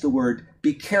 cherish the Word.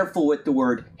 Be careful with the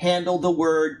Word. Handle the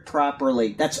Word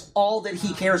properly. That's all that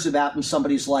he cares about in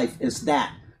somebody's life is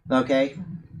that. Okay?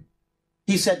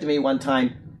 He said to me one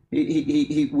time,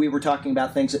 we were talking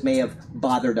about things that may have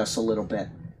bothered us a little bit.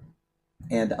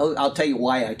 And I'll tell you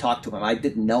why I talked to him. I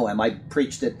didn't know him. I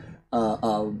preached at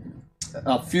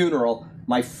a funeral.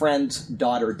 My friend's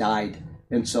daughter died.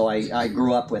 And so I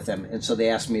grew up with him. And so they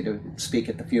asked me to speak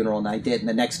at the funeral, and I did. And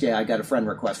the next day I got a friend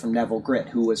request from Neville Gritt,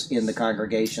 who was in the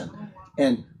congregation.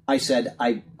 And I said,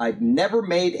 I've never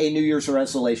made a New Year's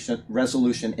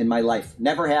resolution in my life.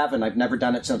 Never have, and I've never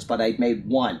done it since. But I made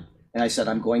one. And I said,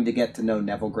 I'm going to get to know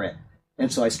Neville Gritt.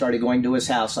 And so I started going to his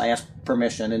house. I asked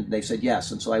permission, and they said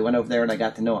yes. And so I went over there, and I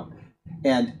got to know him.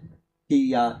 And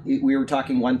we were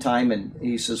talking one time, and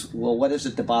he says, well, what is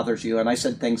it that bothers you? And I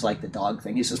said things like the dog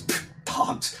thing. He says,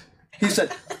 dogs. He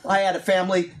said, I had a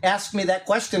family ask me that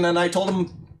question, and I told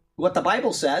them what the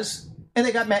Bible says, and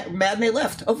they got mad and they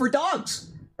left over dogs,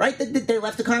 right? They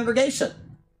left the congregation.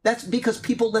 That's because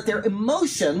people let their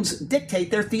emotions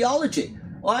dictate their theology.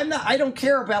 Well, I don't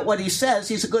care about what he says.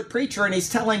 He's a good preacher, and he's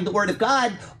telling the Word of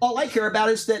God. All I care about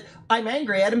is that I'm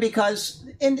angry at him because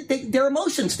their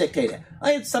emotions dictate it.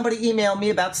 I had somebody email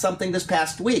me about something this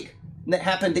past week that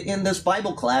happened in this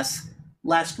Bible class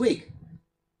last week.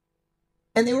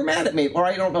 And they were mad at me, or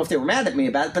I don't know if they were mad at me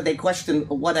about it, but they questioned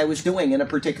what I was doing in a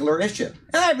particular issue.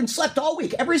 And I haven't slept all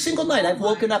week. Every single night I've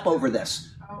woken up over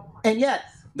this. And yet,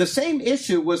 the same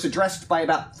issue was addressed by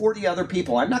about 40 other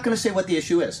people. I'm not going to say what the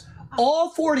issue is. All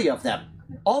 40 of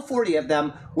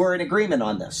them were in agreement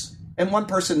on this. And one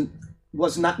person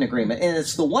was not in agreement. And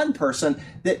it's the one person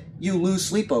that you lose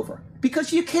sleep over.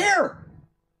 Because you care.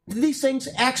 These things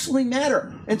actually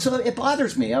matter. And so it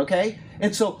bothers me, okay?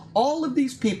 And so all of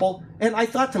these people, and I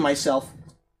thought to myself,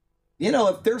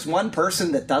 if there's one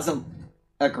person that doesn't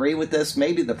agree with this,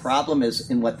 maybe the problem is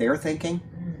in what they're thinking.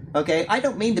 Okay, I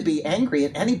don't mean to be angry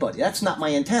at anybody. That's not my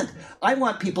intent. I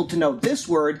want people to know this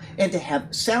word and to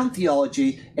have sound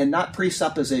theology and not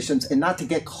presuppositions and not to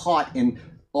get caught in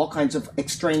all kinds of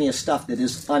extraneous stuff that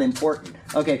is unimportant.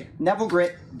 Okay, Neville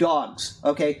Grit, dogs.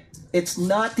 Okay, it's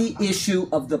not the issue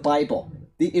of the Bible.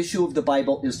 The issue of the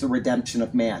Bible is the redemption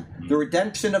of man. The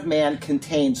redemption of man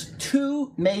contains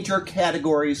two major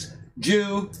categories,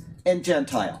 Jew and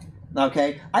Gentile.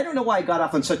 Okay, I don't know why I got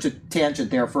off on such a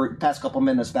tangent there for the past couple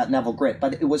minutes about Neville Grit,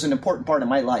 but it was an important part of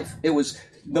my life. It was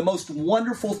the most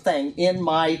wonderful thing in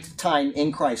my time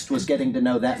in Christ was getting to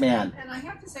know that man. And I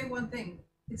have to say one thing.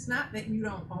 It's not that you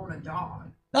don't own a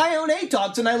dog. I own 8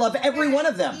 dogs, and I love every one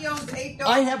of them. He owns 8 dogs.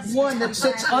 I have one that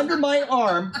sits under my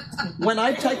arm when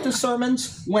I type the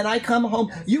sermons, when I come home.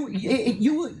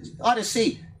 You ought to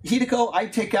see. Hideko, I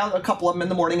take out a couple of them in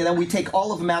the morning, and then we take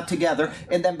all of them out together.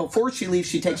 And then before she leaves,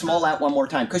 she takes them all out one more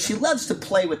time because she loves to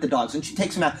play with the dogs, and she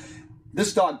takes them out.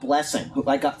 This dog, Blessing, who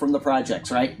I got from the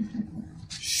projects, right?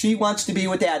 She wants to be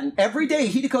with Dad, and every day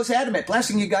Hideko's adamant,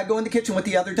 Blessing, you got to go in the kitchen with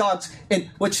the other dogs.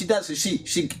 And what she does is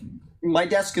she my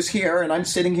desk is here, and I'm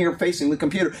sitting here facing the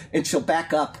computer, and she'll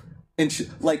back up. And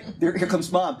here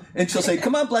comes Mom. And she'll say,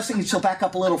 come on, Blessing. And she'll back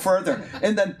up a little further.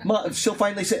 And then she'll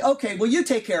finally say, okay, well, you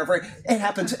take care of her. It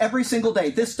happens every single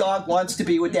day. This dog wants to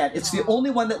be with Dad. It's the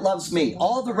only one that loves me.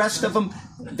 All the rest of them,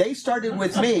 they started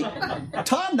with me.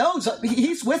 Tom knows.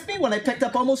 He's with me when I picked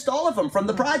up almost all of them from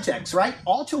the projects, right?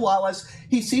 All Chihuahuas.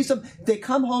 He sees them. They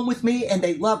come home with me, and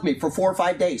they love me for 4 or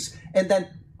 5 days. And then,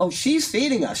 oh, she's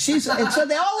feeding us. And so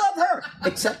they all love her,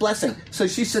 except Blessing. So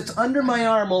she sits under my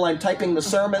arm while I'm typing the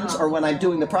sermons or when I'm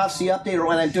doing the prophecy update or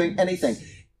when I'm doing anything.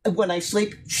 When I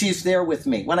sleep, she's there with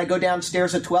me. When I go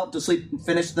downstairs at 12 to sleep and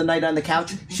finish the night on the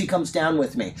couch, she comes down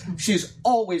with me. She's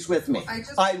always with me.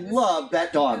 I love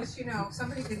that dog. Because,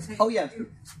 somebody can say, oh, yeah.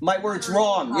 My word's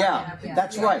wrong. Yeah,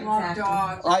 that's right.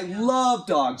 I love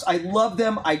dogs. I love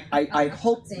them. I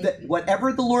hope that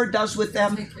whatever the Lord does with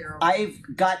them, I've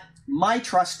got my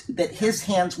trust that his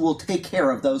hands will take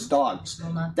care of those dogs.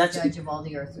 Will not the judge of all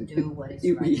the earth will do what is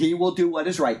right. He will do what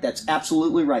is right. That's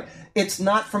absolutely right. It's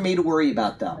not for me to worry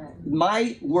about, though. Right.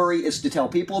 My worry is to tell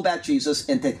people about Jesus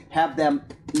and to have them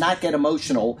not get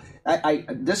emotional.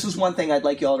 This is one thing I'd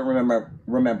like you all to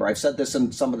remember. I've said this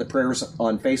in some of the prayers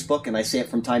on Facebook, and I say it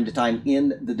from time to time in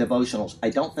the devotionals. I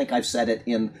don't think I've said it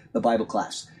in the Bible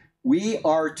class. We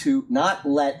are to not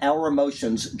let our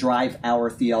emotions drive our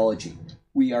theology.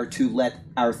 We are to let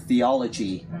our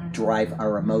theology drive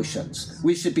our emotions.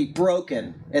 We should be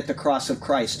broken at the cross of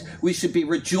Christ. We should be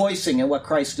rejoicing in what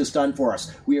Christ has done for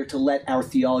us. We are to let our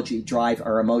theology drive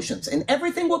our emotions. And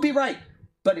everything will be right.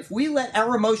 But if we let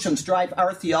our emotions drive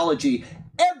our theology,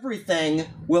 everything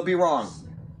will be wrong.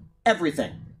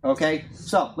 Everything. Okay?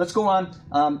 So, let's go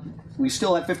on. We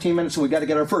still have 15 minutes, so we've got to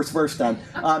get our first verse done.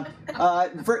 In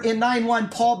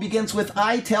 9:1, Paul begins with,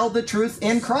 I tell the truth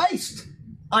in Christ.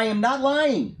 I am not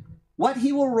lying. What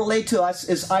he will relate to us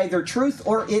is either truth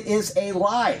or it is a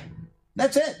lie.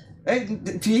 That's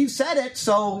it. He said it,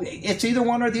 so it's either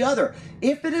one or the other.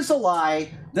 If it is a lie,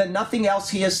 then nothing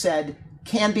else he has said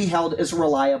can be held as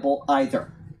reliable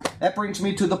either. That brings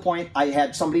me to the point. I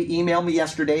had somebody email me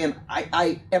yesterday, and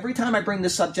I every time I bring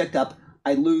this subject up,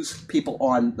 I lose people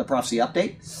on the prophecy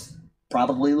update.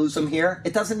 Probably lose them here.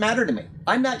 It doesn't matter to me.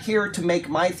 I'm not here to make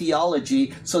my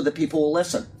theology so that people will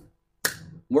listen.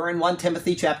 We're in 1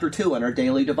 Timothy chapter 2 in our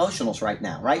daily devotionals right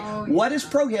now, right? Oh, yeah. What is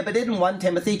prohibited in 1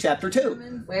 Timothy chapter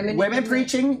 2? Women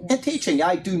preaching and teaching.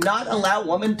 I do not allow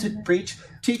women to preach,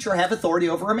 teach, or have authority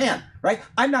over a man, right?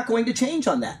 I'm not going to change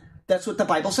on that. That's what the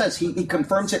Bible says. He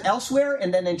confirms it elsewhere,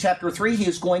 and then in chapter 3, he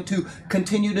is going to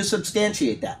continue to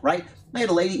substantiate that, right? I had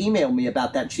a lady email me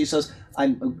about that. She says,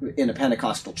 I'm in a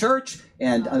Pentecostal church,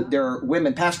 and there are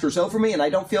women pastors over me, and I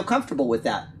don't feel comfortable with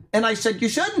that. And I said, you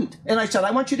shouldn't. And I said,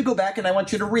 I want you to go back and I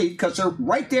want you to read, because they're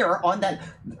right there on that.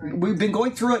 We've been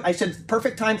going through it. I said,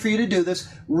 perfect time for you to do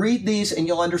this. Read these and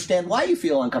you'll understand why you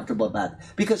feel uncomfortable about it.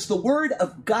 Because the Word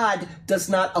of God does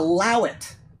not allow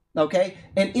it. Okay?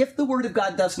 And if the Word of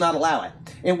God does not allow it,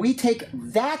 and we take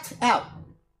that out,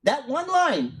 that one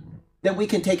line, then we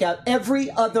can take out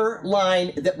every other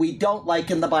line that we don't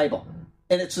like in the Bible.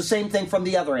 And it's the same thing from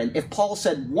the other end. If Paul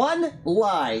said one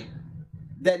lie,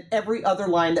 then every other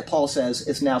line that Paul says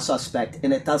is now suspect,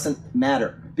 and it doesn't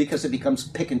matter because it becomes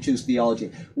pick and choose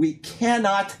theology. We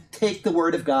cannot take the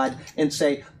Word of God and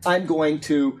say, I'm going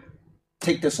to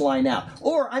take this line out.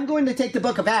 Or I'm going to take the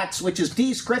book of Acts, which is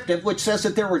descriptive, which says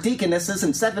that there were deaconesses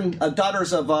and 7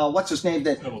 daughters of,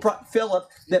 Philip,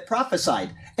 that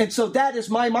prophesied. And so that is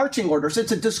my marching orders.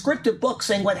 It's a descriptive book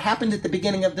saying what happened at the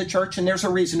beginning of the church, and there's a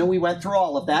reason, and we went through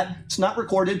all of that. It's not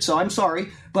recorded, so I'm sorry,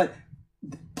 but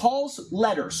Paul's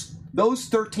letters, those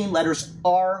 13 letters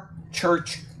are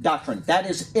church doctrine. That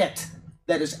is it.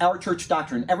 That is our church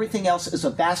doctrine. Everything else is a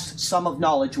vast sum of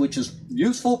knowledge, which is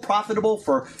useful, profitable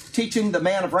for teaching the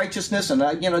man of righteousness.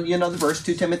 And you know the verse,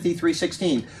 2 Timothy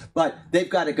 3:16. But they've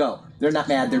got to go. They're not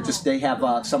mad. They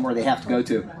have somewhere they have to go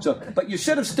to. So, but you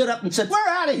should have stood up and said, "We're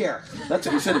out of here." That's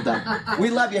what you should have done.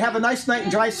 We love you. Have a nice night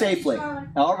and drive safely.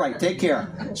 All right, take care.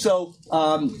 So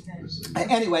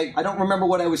anyway, I don't remember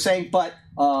what I was saying, but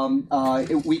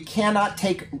we cannot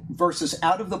take verses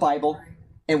out of the Bible,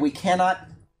 and we cannot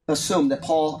assume that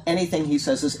Paul, anything he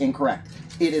says is incorrect.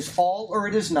 It is all or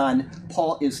it is none.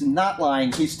 Paul is not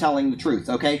lying. He's telling the truth,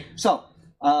 okay? So,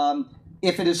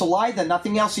 if it is a lie, then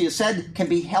nothing else he has said can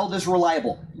be held as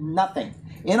reliable. Nothing.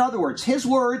 In other words, his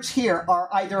words here are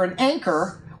either an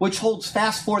anchor, which holds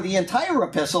fast for the entire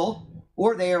epistle,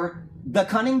 or they are the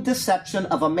cunning deception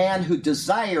of a man who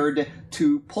desired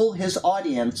to pull his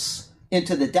audience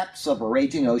into the depths of a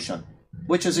raging ocean,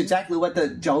 which is exactly what the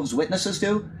Jehovah's Witnesses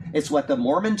do. It's what the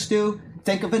Mormons do.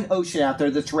 Think of an ocean out there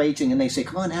that's raging, and they say,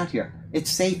 "Come on out here. It's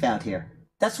safe out here."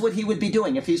 That's what he would be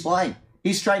doing if he's lying.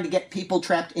 He's trying to get people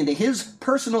trapped into his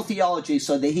personal theology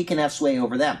so that he can have sway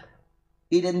over them.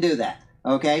 He didn't do that,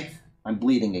 okay? I'm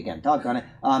bleeding again. Doggone it.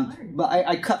 But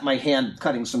I cut my hand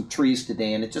cutting some trees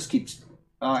today, and it just keeps...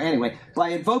 anyway, by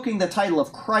invoking the title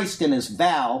of Christ in his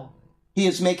vow, he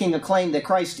is making a claim that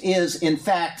Christ is, in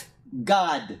fact,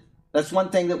 God. That's one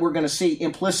thing that we're going to see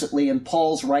implicitly in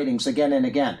Paul's writings again and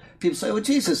again. People say, well,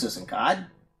 Jesus isn't God.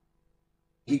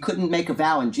 He couldn't make a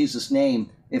vow in Jesus' name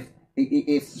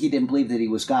if he didn't believe that he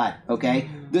was God, okay?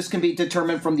 This can be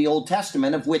determined from the Old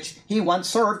Testament, of which he once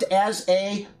served as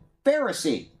a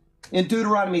Pharisee. In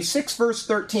Deuteronomy 6, verse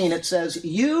 13, it says,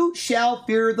 "You shall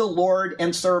fear the Lord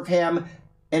and serve him,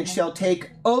 and shall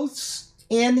take oaths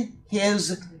in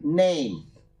his name."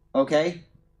 Okay?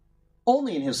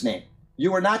 Only in his name.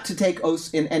 You are not to take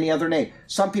oaths in any other name.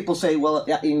 Some people say, well,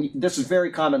 this is very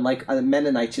common, like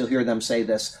Mennonites, you'll hear them say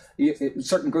this.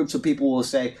 Certain groups of people will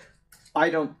say,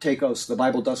 "I don't take oaths. The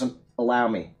Bible doesn't allow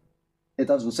me." It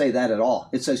doesn't say that at all.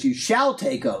 It says you shall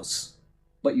take oaths,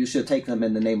 but you should take them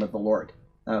in the name of the Lord.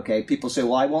 Okay? People say,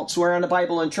 well, I won't swear on the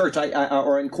Bible in church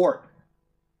or in court.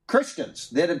 Christians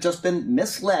that have just been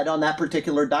misled on that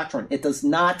particular doctrine. It does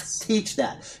not teach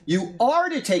that. You are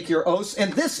to take your oaths,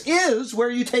 and this is where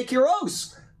you take your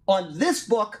oaths, on this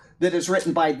book that is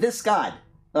written by this God,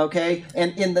 okay,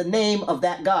 and in the name of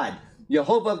that God.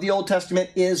 Jehovah of the Old Testament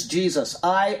is Jesus.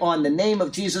 I, on the name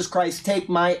of Jesus Christ, take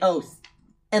my oath,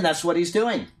 and that's what he's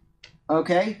doing,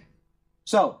 okay?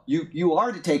 So you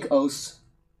are to take oaths,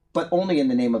 but only in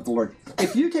the name of the Lord.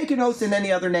 If you take an oath in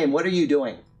any other name, what are you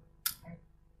doing?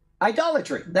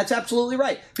 Idolatry. That's absolutely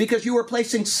right. Because you are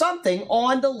placing something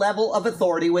on the level of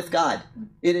authority with God.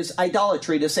 It is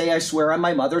idolatry to say, I swear on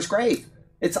my mother's grave.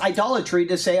 It's idolatry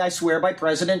to say, I swear by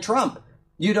President Trump.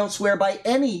 You don't swear by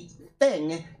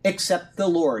anything except the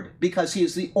Lord, because he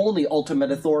is the only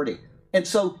ultimate authority. And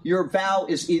so your vow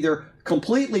is either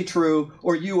completely true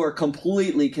or you are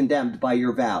completely condemned by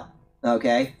your vow.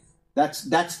 Okay? That's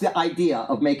the idea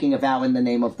of making a vow in the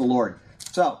name of the Lord.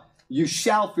 So, you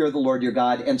shall fear the Lord your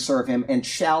God and serve him, and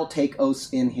shall take oaths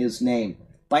in his name.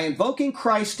 By invoking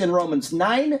Christ in Romans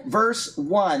 9, verse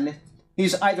 1,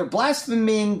 he's either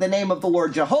blaspheming the name of the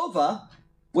Lord Jehovah,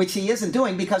 which he isn't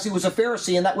doing because he was a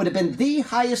Pharisee, and that would have been the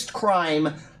highest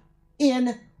crime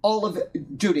in all of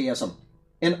Judaism.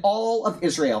 In all of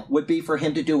Israel would be for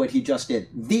him to do what he just did.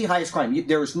 The highest crime.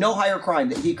 There is no higher crime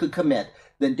that he could commit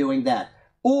than doing that.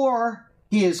 Or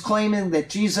he is claiming that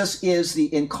Jesus is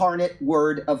the incarnate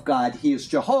Word of God. He is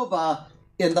Jehovah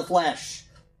in the flesh.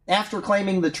 After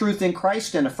claiming the truth in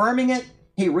Christ and affirming it,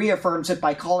 he reaffirms it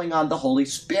by calling on the Holy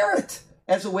Spirit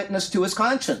as a witness to his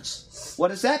conscience. What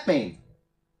does that mean?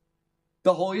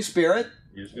 The Holy Spirit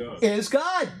is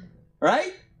God,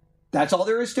 right? That's all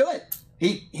there is to it.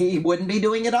 He wouldn't be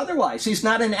doing it otherwise. He's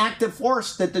not an active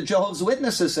force that the Jehovah's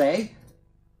Witnesses say.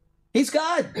 He's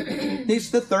God.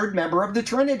 He's the third member of the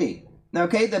Trinity.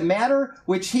 Okay, the matter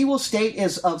which he will state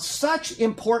is of such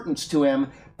importance to him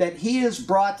that he has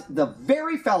brought the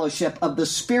very fellowship of the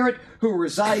Spirit who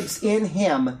resides in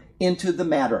him into the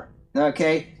matter.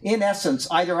 Okay, in essence,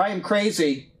 either I am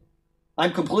crazy,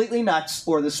 I'm completely nuts,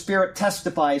 or the Spirit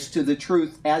testifies to the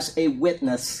truth as a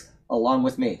witness along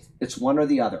with me. It's one or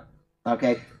the other.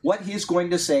 Okay, what he's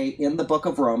going to say in the book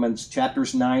of Romans,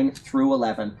 chapters 9 through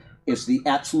 11, is the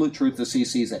absolute truth as he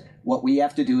sees it. What we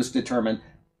have to do is determine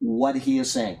what he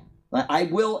is saying. I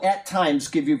will at times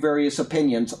give you various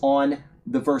opinions on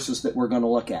the verses that we're going to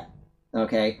look at.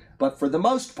 Okay? But for the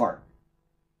most part,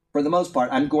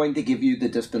 I'm going to give you the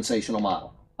dispensational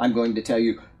model. I'm going to tell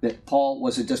you that Paul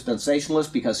was a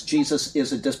dispensationalist because Jesus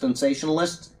is a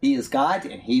dispensationalist. He is God,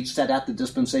 and he set out the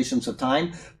dispensations of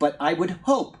time. But I would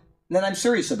hope, and I'm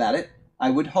serious about it,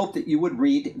 I would hope that you would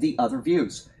read the other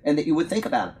views and that you would think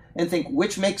about it and think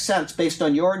which makes sense based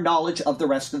on your knowledge of the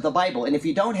rest of the Bible. And if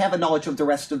you don't have a knowledge of the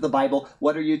rest of the Bible,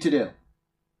 what are you to do?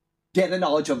 Get a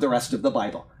knowledge of the rest of the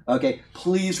Bible. Okay,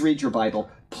 please read your Bible.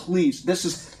 Please, this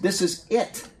is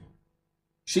it.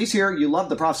 She's here. You love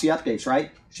the prophecy updates,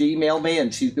 right? She emailed me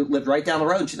and she lived right down the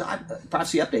road. She said,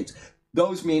 prophecy updates.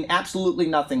 Those mean absolutely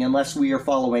nothing unless we are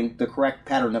following the correct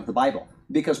pattern of the Bible.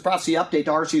 Because prophecy update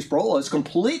to R.C. Sproul is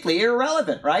completely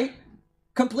irrelevant, right?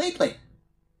 Completely.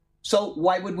 So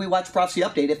why would we watch prophecy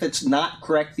update if it's not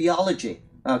correct theology?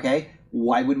 Okay?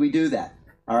 Why would we do that?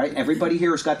 All right? Everybody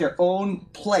here has got their own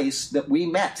place that we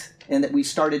met and that we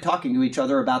started talking to each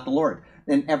other about the Lord.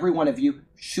 And every one of you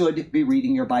should be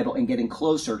reading your Bible and getting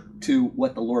closer to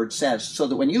what the Lord says, so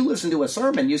that when you listen to a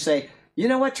sermon, you say, you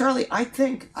know what, Charlie, I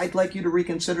think I'd like you to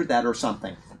reconsider that or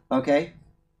something, okay?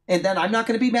 And then I'm not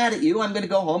going to be mad at you. I'm going to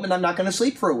go home and I'm not going to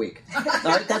sleep for a week.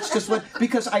 All right, that's just what,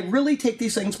 because I really take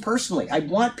these things personally. I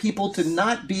want people to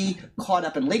not be caught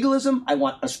up in legalism. I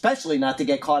want especially not to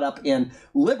get caught up in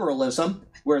liberalism,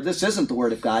 where this isn't the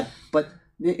Word of God. But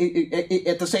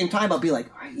at the same time, I'll be like,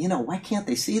 you know, why can't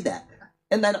they see that?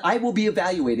 And then I will be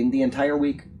evaluating the entire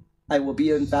week. I will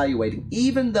be evaluating.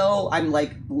 Even though I'm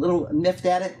like a little miffed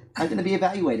at it, I'm going to be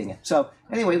evaluating it. So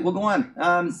anyway, we'll go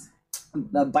on.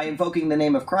 By invoking the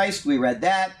name of Christ, we read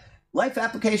that. Life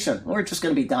application. We're just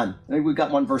going to be done. We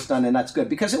got one verse done, and that's good.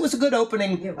 Because it was a good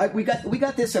opening. We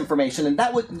got this information, and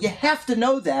you have to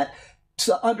know that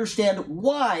to understand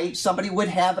why somebody would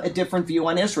have a different view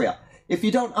on Israel. If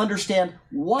you don't understand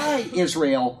why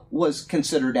Israel was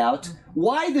considered out,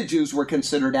 why the Jews were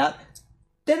considered out,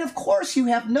 then of course you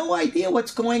have no idea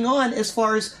what's going on as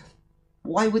far as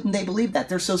why wouldn't they believe that?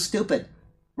 They're so stupid,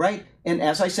 right? And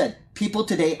as I said, people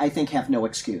today, I think, have no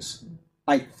excuse.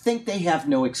 I think they have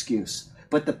no excuse.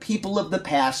 But the people of the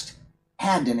past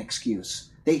had an excuse.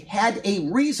 They had a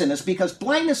reason. It's because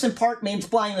blindness in part means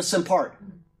blindness in part.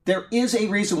 There is a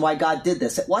reason why God did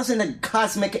this. It wasn't a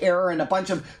cosmic error and a bunch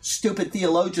of stupid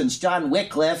theologians, John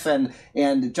Wycliffe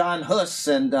and John Huss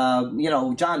and,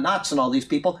 John Knotts and all these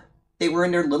people. They were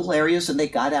in their little areas and they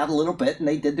got out a little bit and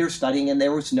they did their studying and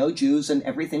there was no Jews and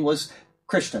everything was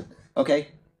Christian. Okay?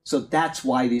 So that's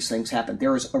why these things happen.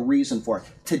 There is a reason for it.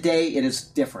 Today it is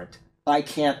different. I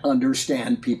can't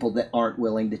understand people that aren't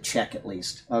willing to check at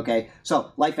least. Okay?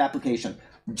 So, life application.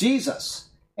 Jesus,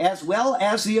 as well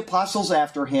as the apostles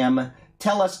after him,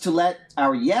 tell us to let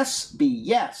our yes be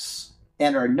yes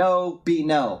and our no be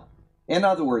no. In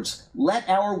other words, let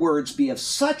our words be of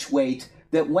such weight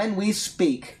that when we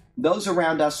speak, those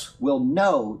around us will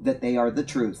know that they are the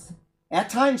truth. At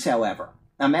times, however,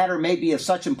 a matter may be of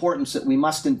such importance that we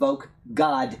must invoke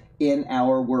God in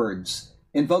our words.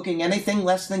 Invoking anything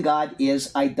less than God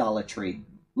is idolatry.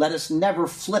 Let us never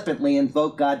flippantly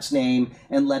invoke God's name,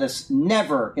 and let us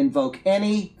never invoke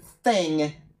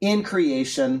anything in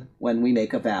creation when we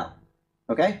make a vow.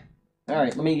 Okay? All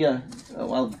right, let me,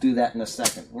 I'll do that in a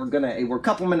second. We're a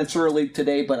couple minutes early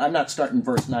today, but I'm not starting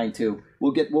verse 9 too.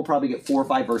 We'll probably get 4 or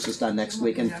 5 verses done next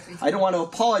week, and I don't want to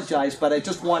apologize, but I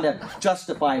just want to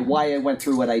justify why I went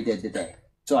through what I did today.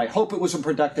 So I hope it was a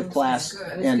productive class.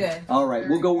 Good. All right,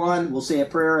 we'll go on, we'll say a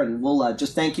prayer, and we'll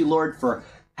just thank you, Lord, for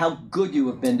how good you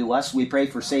have been to us. We pray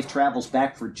for safe travels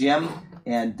back for Jim,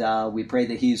 and we pray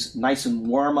that he's nice and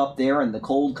warm up there in the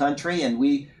cold country, and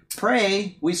we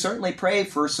certainly pray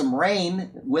for some rain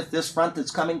with this front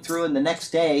that's coming through in the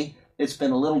next day. It's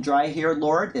been a little dry here,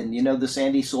 Lord, and the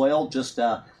sandy soil just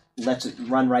lets it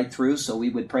run right through, so we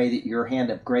would pray that your hand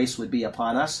of grace would be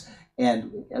upon us,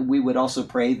 and we would also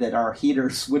pray that our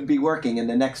heaters would be working in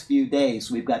the next few days.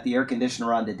 We've got the air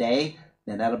conditioner on today,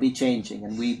 and that'll be changing,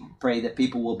 and we pray that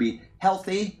people will be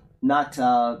healthy, not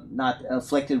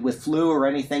afflicted with flu or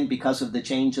anything because of the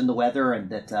change in the weather, and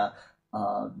that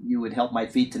you would help my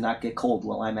feet to not get cold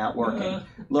while I'm out working.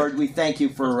 Lord, we thank you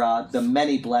for the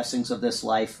many blessings of this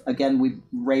life. Again, we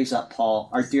raise up Paul,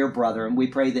 our dear brother, and we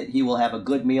pray that he will have a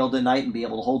good meal tonight and be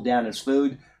able to hold down his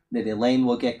food, that Elaine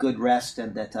will get good rest,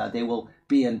 and that they will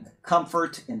be in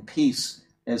comfort and peace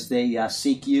as they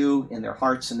seek you in their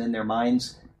hearts and in their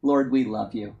minds. Lord, we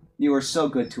love you. You are so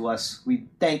good to us. We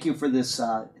thank you for this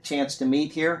chance to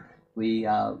meet here. We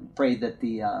pray that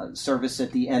the service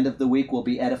at the end of the week will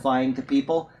be edifying to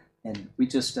people. And we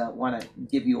just want to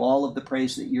give you all of the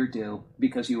praise that you're due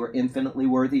because you are infinitely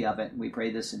worthy of it. We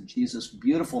pray this in Jesus'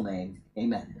 beautiful name.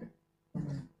 Amen.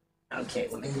 Okay,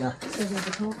 let me. Well,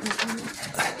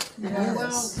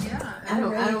 yeah. I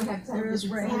don't have time. There is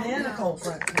rain and a cold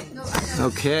front. No, I have-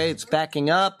 Okay, it's backing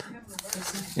up.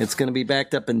 It's going to be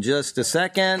backed up in just a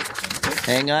second.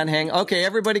 Hang on. Okay,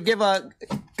 everybody give a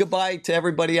goodbye to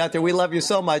everybody out there. We love you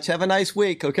so much. Have a nice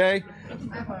week, okay?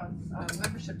 I have a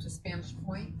membership to Spanish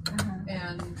Point,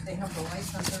 and they have the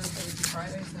lights on Thursdays and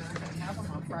Fridays, and I can have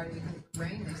them on Friday because it's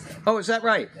rain, they say. Oh, is that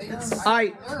right?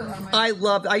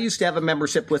 I used to have a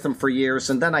membership with them for years,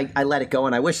 and then I let it go,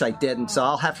 and I wish I didn't, so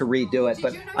I'll have to redo it. Did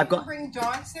But you know I've you can got. bring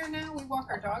dogs there now? We walk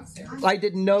our dogs there. I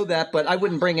didn't know that, but I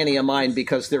wouldn't bring any of mine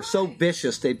because they're so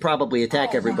vicious. They'd probably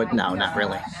attack everybody. No, not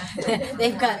really.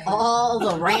 They've got all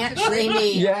the ranch they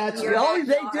need. Yeah, they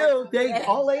do. They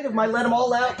all 8 of them. I let them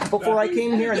all out before I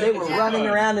came here, and they were running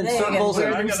around in They can circles.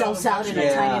 wear themselves out in a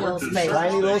Yeah. tiny little space.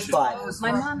 Tiny little spot.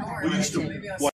 My mom and I We used to did.